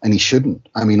out, and he shouldn't.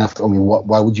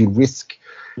 Why would you risk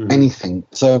anything?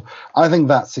 So I think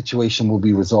that situation will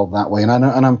be resolved that way, and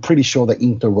I'm pretty sure that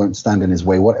Inter won't stand in his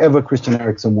way. Whatever Christian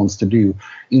Eriksen wants to do,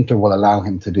 Inter will allow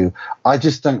him to do. I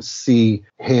just don't see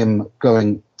him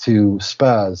going to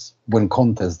Spurs when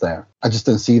Conte's there. I just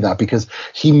don't see that, because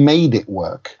he made it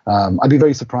work. I'd be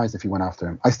very surprised if he went after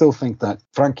him. I still think that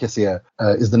Frank Kessie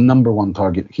is the number one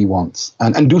target he wants,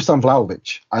 and Dusan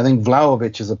Vlahovic. I think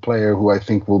Vlahovic is a player who I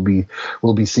think will be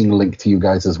seen linked to you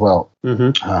guys as well.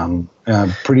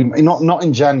 Pretty not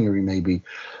in January, maybe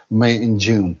in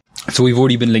June. So we've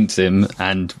already been linked to him,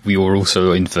 and we were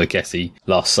also in for Kessie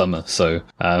last summer. So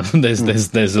there's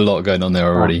a lot going on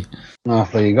there already. Oh,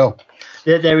 there you go.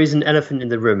 There is an elephant in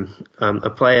the room, a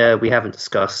player we haven't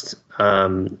discussed.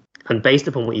 And based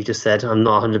upon what you just said, I'm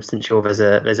not 100% sure there's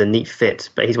a neat fit,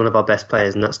 but he's one of our best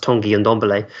players, and that's Tanguy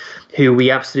Ndombele, who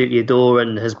we absolutely adore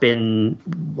and has been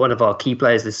one of our key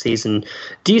players this season.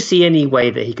 Do you see any way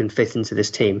that he can fit into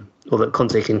this team, or that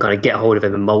Conte can kind of get hold of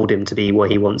him and mould him to be what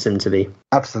he wants him to be?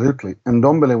 Absolutely. And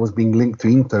Ndombele was being linked to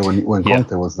Inter when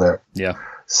Conte was there. Yeah.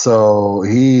 So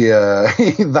he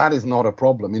that is not a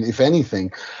problem. I mean, if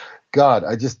anything, God,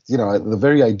 I just, the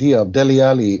very idea of Dele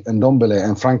Alli and Ndombele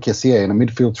and Frank Kessie in a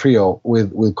midfield trio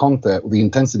with Conte, the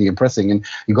intensity and pressing, and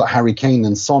you got Harry Kane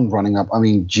and Son running up. I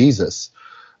mean, Jesus,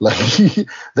 like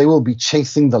they will be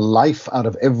chasing the life out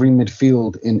of every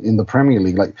midfield in the Premier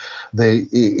League. Like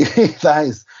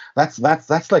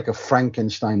that's like a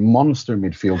Frankenstein monster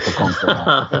midfield for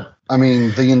Conte. I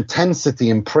mean, the intensity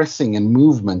and pressing and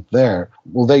movement there.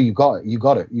 Well, there you got it. You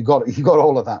got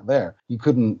all of that there. You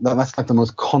couldn't. That's like the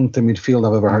most Conte midfield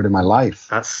I've ever heard in my life.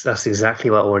 That's exactly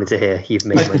what I wanted to hear. You've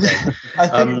made my day. I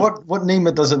think what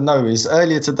Nima doesn't know is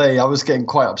earlier today I was getting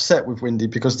quite upset with Windy,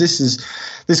 because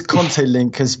this Conte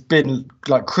link has been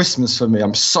like Christmas for me.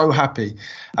 I'm so happy,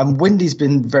 and Windy's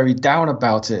been very down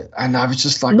about it, and I was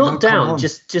just like, not down,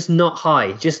 just not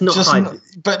high, just not high.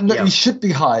 But no, you should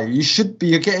be high.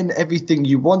 You're getting everything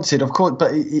you wanted, of course.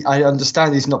 But I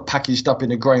understand he's not packaged up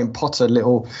in a Graham Potter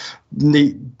little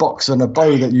neat box and a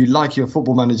bow that you like your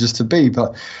football managers to be.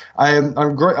 But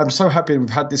I'm so happy we've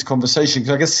had this conversation,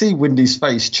 because I can see Windy's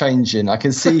face changing. I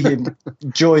can see him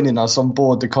joining us on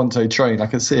board the Conte train. I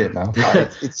can see it now.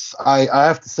 I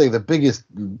have to say, the biggest.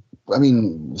 I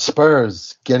mean,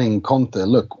 Spurs getting Conte.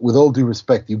 Look, with all due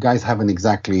respect, you guys haven't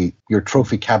exactly, your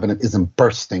trophy cabinet isn't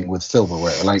bursting with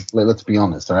silverware. Like, let's be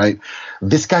honest, all right?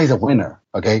 This guy's a winner,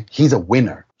 okay? He's a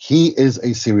winner. He is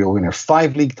a serial winner.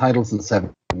 5 league titles in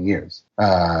 7 years.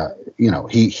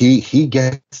 He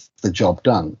gets the job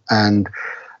done. And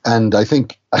I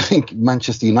think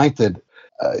Manchester United.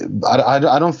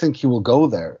 I don't think he will go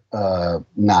there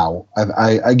now.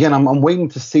 I'm waiting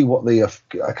to see what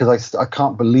because I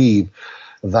can't believe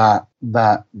that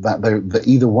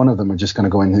either one of them are just going to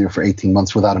go in here for 18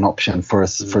 months without an option for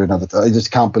another. I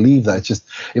just can't believe that.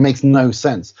 It makes no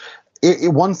sense.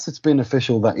 Once it's been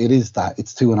official that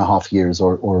it's 2.5 years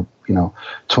or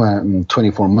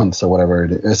 24 months or whatever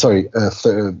it is.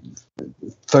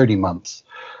 30 months.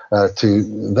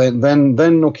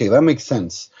 Then okay, that makes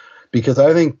sense. Because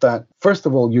I think that, first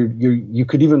of all, you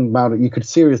could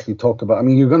seriously talk about. I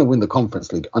mean, you're going to win the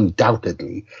Conference League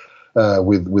undoubtedly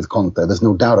with Conte. There's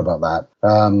no doubt about that.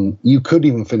 You could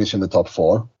even finish in the top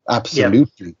 4.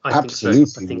 Absolutely. I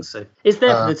think so. It's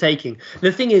there for the taking.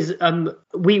 The thing is,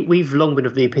 we've long been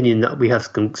of the opinion that we have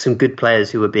some good players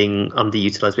who are being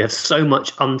underutilized. We have so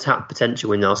much untapped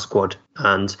potential in our squad,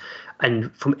 and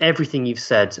from everything you've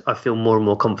said, I feel more and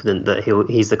more confident that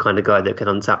he's the kind of guy that can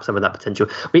untap some of that potential.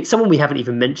 Someone we haven't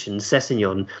even mentioned,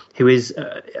 Sessegnon, who is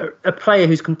a player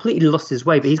who's completely lost his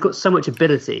way, but he's got so much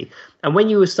ability. And when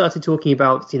you started talking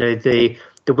about,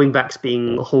 the wing backs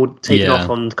being taken off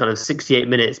on kind of 68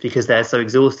 minutes because they're so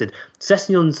exhausted,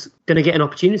 Sessegnon's going to get an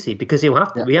opportunity because he'll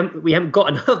have to. Yeah. We haven't got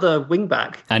another wing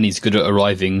back, and he's good at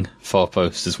arriving far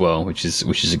post as well, which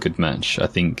is a good match, I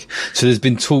think. So there's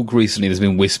been talk recently. There's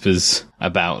been whispers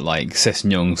about like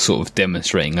Sessegnon sort of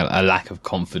demonstrating a lack of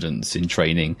confidence in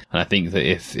training, and I think that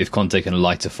if Conte can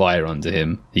light a fire under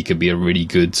him, he could be a really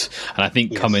good. And I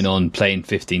think coming on playing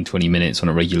 15-20 minutes on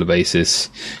a regular basis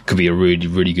could be a really,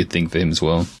 really good thing for him as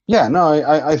well. Yeah, no,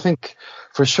 I think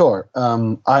for sure. I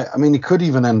mean, it could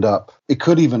even end up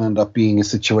being a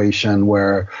situation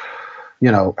where,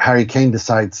 Harry Kane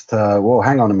decides to, well,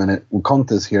 hang on a minute,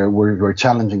 Conte's here, we're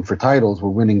challenging for titles, we're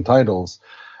winning titles,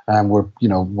 and we're,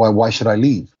 why should I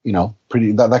leave?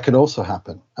 That could also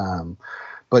happen.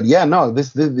 But yeah, no,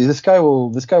 this guy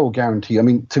will guarantee. I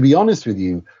mean, to be honest with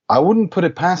you, I wouldn't put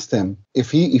it past him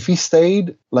if he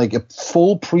stayed like a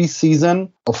full preseason,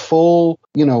 a full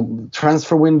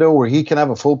transfer window where he can have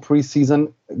a full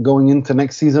preseason going into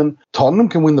next season. Tottenham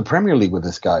can win the Premier League with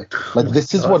this guy. Like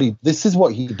this is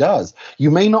what he does. You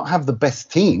may not have the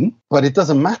best team, but it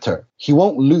doesn't matter. He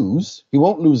won't lose. He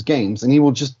won't lose games, and he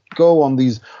will just go on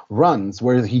these runs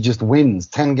where he just wins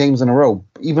 10 games in a row,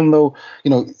 even though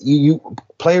you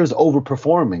players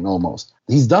overperforming almost.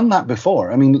 He's done that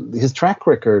before. I mean, his track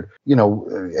record,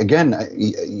 again,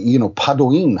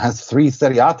 Padoin has 3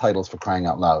 Serie A titles, for crying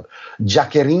out loud.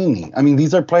 Giaccherini. I mean,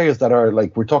 these are players that are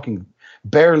like, we're talking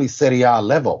barely Serie A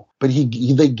level, but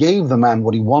they gave the man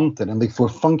what he wanted, and they were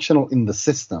functional in the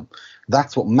system.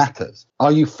 That's what matters.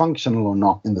 Are you functional or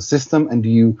not in the system? And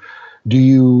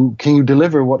can you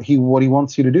deliver what he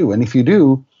wants you to do? And if you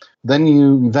do, then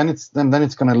it's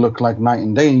going to look like night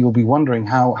and day, and you'll be wondering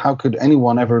how could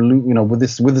anyone ever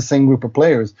lose, with the same group of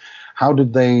players, how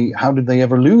did they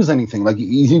ever lose anything? Like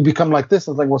you become like this.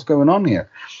 It's like, what's going on here?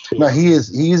 Now he is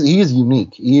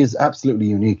unique. He is absolutely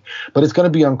unique, but it's going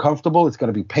to be uncomfortable. It's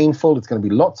going to be painful. It's going to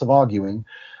be lots of arguing,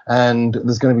 and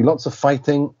there's going to be lots of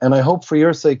fighting. And I hope for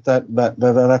your sake that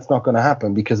that's not going to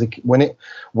happen, because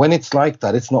when it's like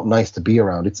that, it's not nice to be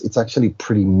around. It's actually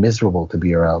pretty miserable to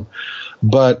be around.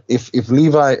 But if they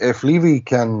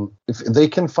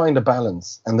can find a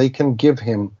balance and they can give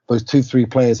him those 2-3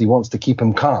 players he wants to keep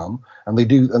him calm, and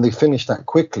they finish that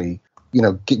quickly,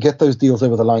 get those deals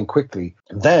over the line quickly,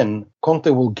 then Conte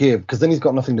will give, because then he's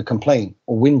got nothing to complain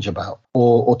or whinge about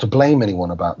or to blame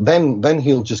anyone about. Then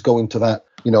he'll just go into that,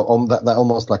 on that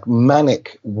almost like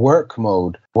manic work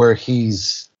mode where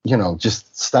he's,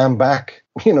 just stand back,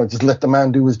 just let the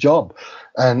man do his job.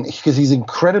 And because he's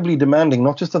incredibly demanding,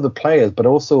 not just of the players, but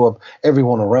also of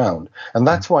everyone around. And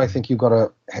that's why I think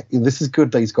this is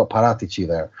good that he's got Paratici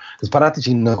there, because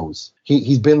Paratici knows.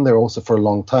 He's been there also for a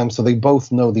long time. So they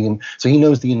both know so he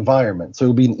knows the environment. So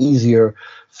it'll be an easier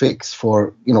fix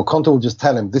for, Conte will just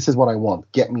tell him, this is what I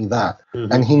want, get me that.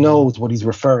 Mm-hmm. And he knows what he's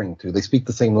referring to. They speak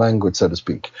the same language, so to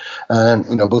speak, and,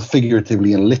 both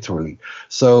figuratively and literally.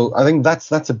 So I think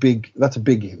that's a big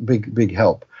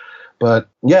help. But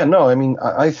yeah, no, I mean,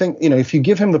 I think, if you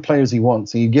give him the players he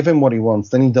wants, and you give him what he wants,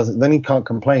 then he can't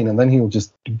complain, and then he'll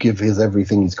just give his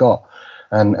everything he's got.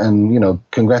 And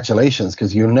congratulations,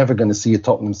 because you're never going to see a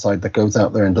Tottenham side that goes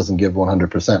out there and doesn't give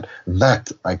 100%.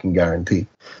 That I can guarantee.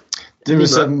 There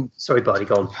was sorry, Barty,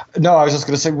 go on. No, I was just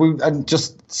going to say, and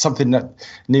just something that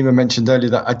Nima mentioned earlier,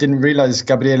 that I didn't realise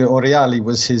Gabriele Oriali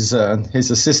was his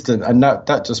assistant, and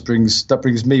that just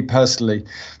brings me personally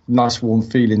nice warm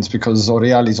feelings, because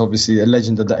Oriali's obviously a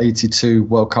legend of the '82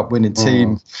 World Cup winning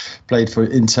team, played for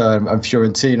Inter and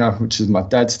Fiorentina, which is my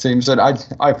dad's team. So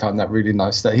I found that really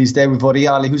nice that he's there with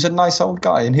Oriali, who's a nice old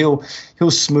guy, and he'll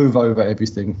smooth over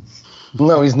everything.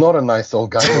 No, he's not a nice old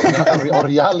guy.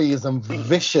 Oriali is a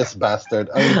vicious bastard.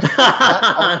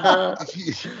 I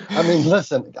mean,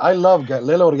 listen, I love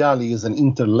Lele Oriali is an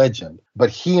Inter legend, but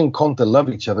he and Conte love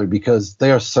each other because they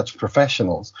are such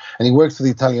professionals. And he works for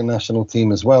the Italian national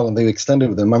team as well, and they extended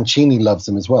with him. Mancini loves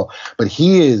him as well. But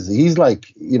he's like,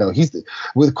 he's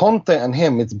with Conte and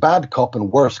him, it's bad cop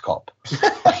and worse cop.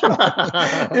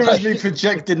 It was me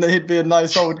projecting that he'd be a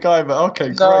nice old guy, but okay,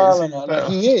 great. No,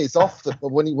 he is often, but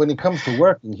when he comes to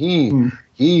working, he's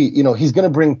going to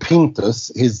bring Pintus,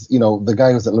 the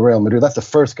guy who's at Real Madrid. That's the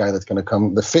first guy that's going to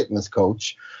come, the fitness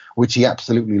coach. which he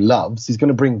absolutely loves. He's going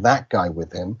to bring that guy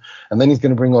with him, and then he's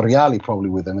going to bring Oriali probably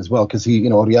with him as well, because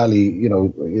Oriali,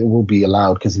 it will be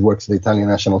allowed because he works for the Italian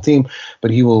national team,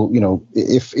 but he will,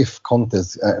 if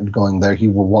Conte's going there, he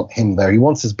will want him there. He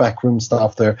wants his backroom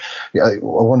staff there. I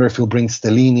wonder if he'll bring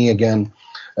Stellini again,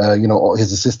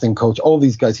 his assistant coach, all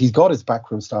these guys. He's got his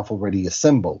backroom staff already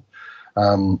assembled.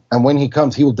 And when he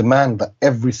comes, he will demand that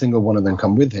every single one of them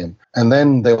come with him, and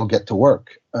then they'll get to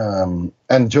work.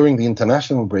 And during the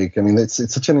international break, I mean, it's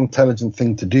such an intelligent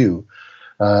thing to do,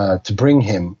 to bring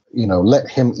him, let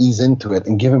him ease into it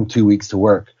and give him 2 weeks to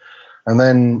work, and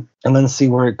then see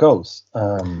where it goes.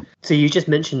 So you just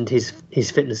mentioned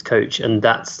his fitness coach, and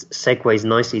that segues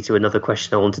nicely to another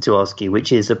question I wanted to ask you,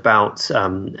 which is about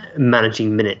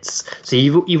managing minutes. So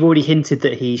you've already hinted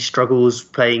that he struggles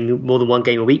playing more than one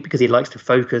game a week because he likes to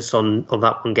focus on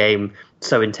that one game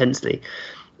so intensely.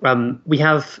 We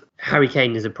have Harry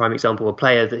Kane is a prime example, a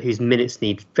player whose minutes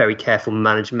need very careful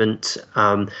management.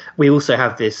 We also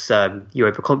have this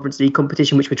Europa Conference League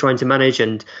competition, which we're trying to manage.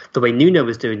 And the way Nuno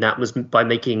was doing that was by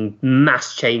making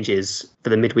mass changes for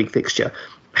the midweek fixture.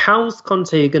 How's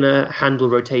Conte going to handle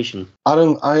rotation?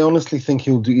 I honestly think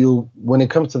he'll when it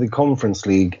comes to the Conference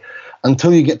League,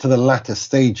 until you get to the latter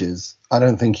stages, I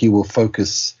don't think he will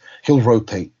focus. He'll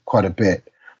rotate quite a bit.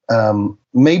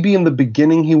 Maybe in the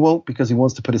beginning he won't, because he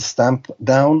wants to put his stamp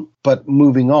down. But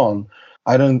moving on,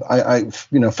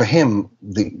 for him,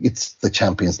 it's the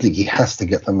Champions League. He has to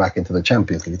get them back into the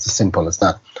Champions League. It's as simple as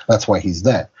that. That's why he's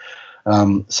there.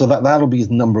 So that'll be his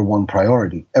number one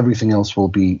priority. Everything else will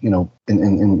be,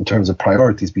 in terms of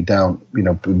priorities, be down,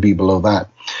 be below that.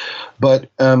 But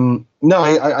no,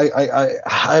 I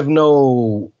have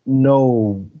no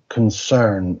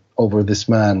concern over this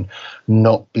man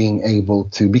not being able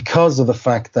to, because of the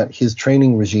fact that his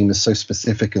training regime is so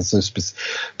specific and so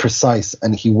precise,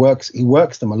 and he works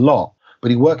them a lot,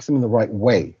 but he works them in the right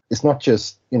way. It's not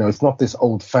just, it's not this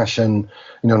old fashioned,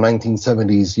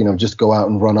 1970s, just go out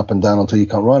and run up and down until you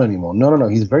can't run anymore. No.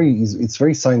 It's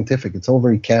very scientific. It's all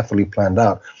very carefully planned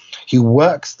out. He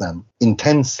works them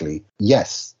intensely,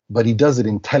 yes, but he does it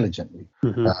intelligently.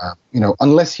 Mm-hmm.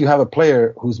 Unless you have a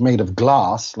player who's made of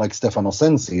glass, like Stefano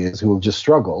Sensi is, who will just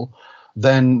struggle,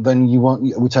 then you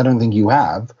want, which I don't think you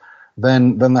have,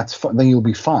 then then you'll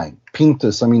be fine.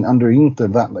 Pintus, under Inter,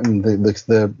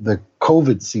 the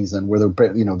COVID season where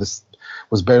this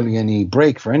was barely any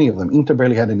break for any of them. Inter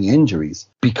barely had any injuries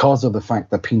because of the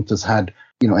fact that Pintus had,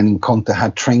 and Conte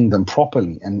had trained them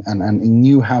properly and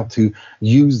knew how to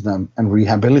use them and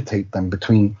rehabilitate them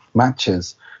between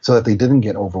matches so that they didn't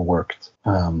get overworked.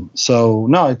 So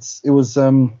no, it was.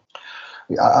 I'm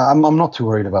not too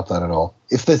worried about that at all.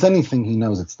 If there's anything he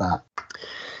knows, it's that.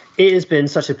 It has been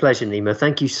such a pleasure, Nima.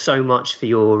 Thank you so much for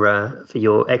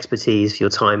your expertise, for your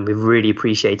time. We really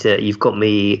appreciate it. You've got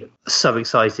me so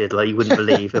excited, like you wouldn't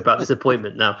believe, about this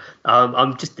appointment now.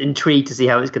 I'm just intrigued to see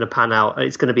how it's going to pan out.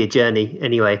 It's going to be a journey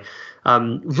anyway.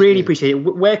 Really appreciate it.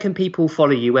 Where can people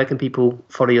follow you? Where can people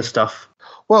follow your stuff?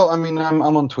 Well,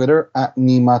 I'm on Twitter at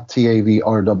Nima,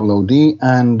 TAVROOD.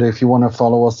 And if you want to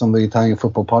follow us on the Italian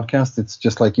Football Podcast, it's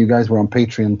just like you guys. We're on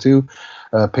Patreon too,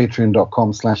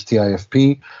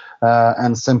 patreon.com/TIFP,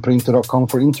 and sempreinter.com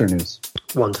for internews.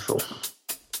 Wonderful.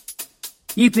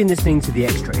 You've been listening to The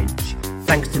Extra Inch.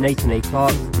 Thanks to Nathan A.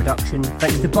 Clark for production.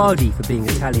 Thanks to Bardi for being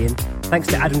Italian. Thanks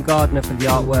to Adam Gardner for the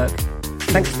artwork.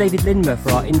 Thanks to David Lindmer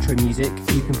for our intro music.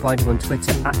 You can find him on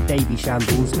Twitter at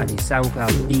DavyShambles and his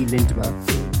SoundCloud DLindmer.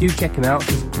 Do check him out,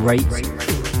 he's great.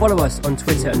 Follow us on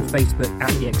Twitter and Facebook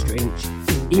at The Extra Inch.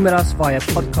 Email us via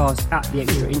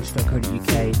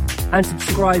podcast@theextrainch.co.uk and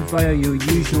subscribe via your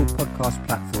usual podcast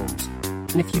platforms.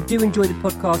 And if you do enjoy the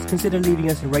podcast, consider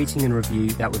leaving us a rating and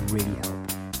review. That would really help.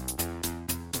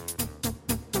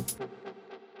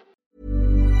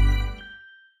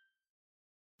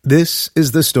 This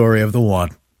is the story of the one.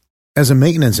 As a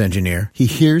maintenance engineer, he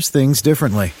hears things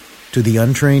differently. To the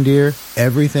untrained ear,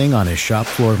 everything on his shop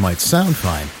floor might sound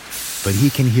fine, but he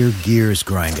can hear gears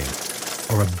grinding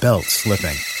or a belt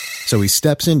slipping. So he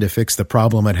steps in to fix the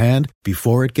problem at hand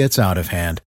before it gets out of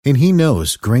hand. And he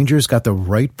knows Grainger's got the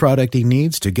right product he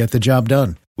needs to get the job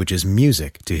done, which is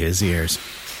music to his ears.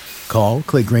 Call,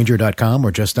 click Grainger.com,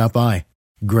 or just stop by.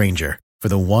 Grainger, for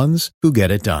the ones who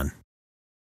get it done.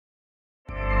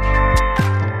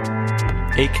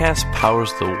 Acast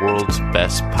powers the world's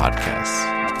best podcasts.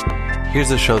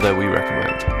 Here's a show that we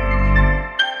recommend.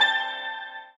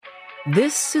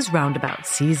 This is Roundabout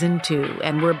Season 2,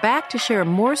 and we're back to share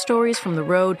more stories from the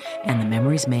road and the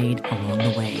memories made along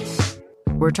the way.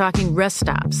 We're talking rest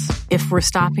stops, if we're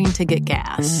stopping to get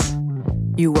gas.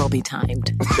 You will be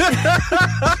timed.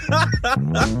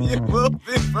 You will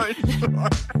be for sure.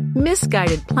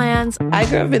 Misguided plans. I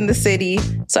grew up in the city,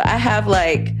 so I have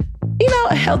a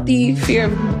healthy fear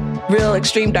of real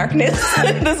extreme darkness.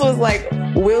 This was like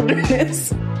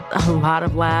wilderness. A lot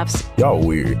of laughs. Y'all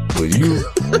weird, but you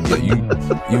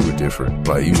were different.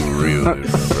 Like, you were real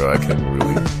different, bro. I can't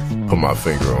really put my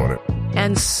finger on it.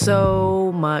 And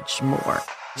so much more.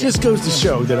 Just goes to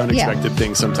show that unexpected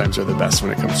things sometimes are the best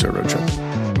when it comes to a road trip.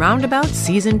 Roundabout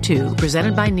Season 2,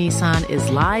 presented by Nissan, is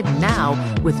live now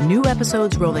with new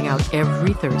episodes rolling out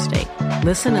every Thursday.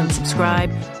 Listen and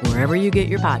subscribe wherever you get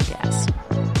your podcasts.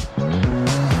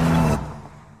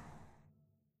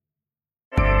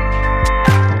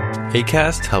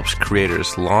 Acast helps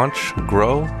creators launch,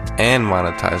 grow, and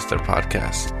monetize their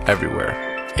podcasts everywhere.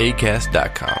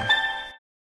 Acast.com.